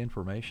contact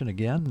information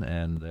again,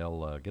 and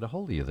they'll get a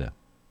hold of you then?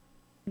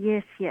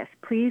 Yes.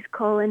 Please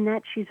call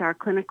Annette. She's our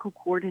clinical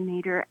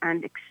coordinator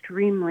and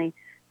extremely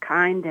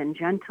kind and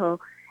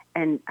gentle,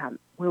 and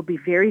will be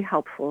very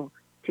helpful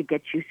to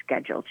get you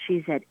scheduled.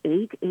 She's at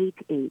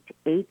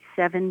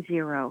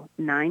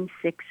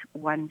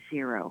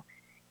 888-870-9610,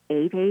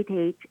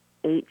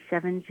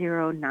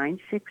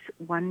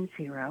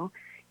 888-870-9610.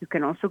 You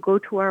can also go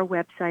to our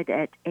website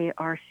at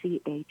archstl.org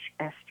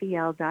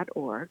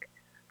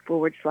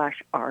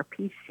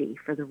 /RPC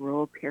for the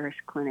Rural Parish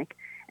Clinic.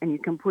 And you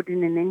can put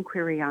in an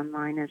inquiry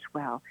online as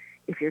well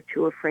if you're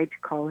too afraid to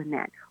call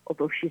Annette,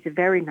 although she's a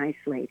very nice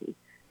lady.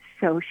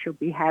 So she'll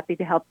be happy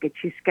to help get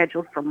you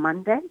scheduled for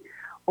Monday.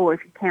 Or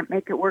if you can't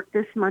make it work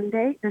this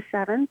Monday, the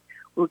 7th,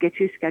 we'll get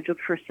you scheduled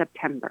for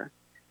September.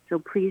 So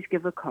please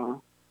give a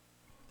call.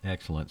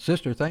 Excellent.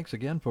 Sister, thanks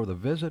again for the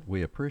visit.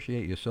 We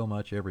appreciate you so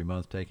much every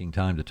month taking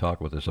time to talk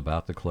with us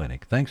about the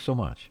clinic. Thanks so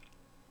much.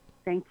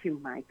 Thank you,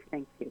 Mike.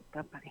 Thank you.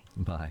 Bye-bye.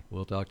 Bye.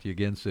 We'll talk to you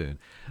again soon.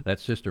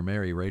 That's Sister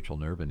Mary Rachel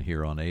Nervin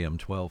here on AM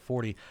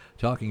 1240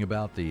 talking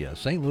about the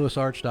St. Louis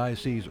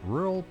Archdiocese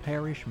Rural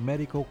Parish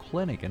Medical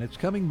Clinic. And it's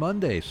coming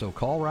Monday, so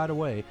call right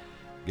away.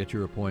 Get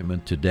your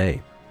appointment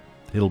today.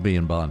 It'll be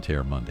in Bonne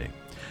Terre Monday.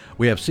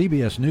 We have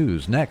CBS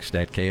News next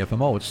at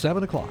KFMO at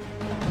 7 o'clock.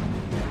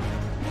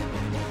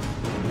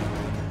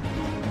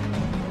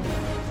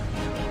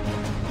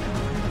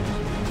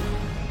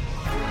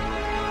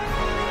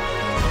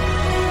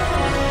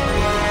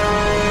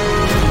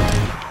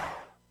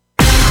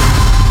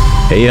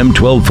 AM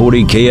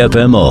 1240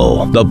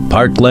 KFMO, the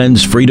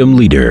Parkland's Freedom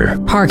Leader.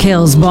 Park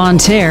Hills, Bonne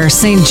Terre,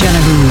 St.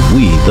 Genevieve.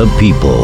 We the people.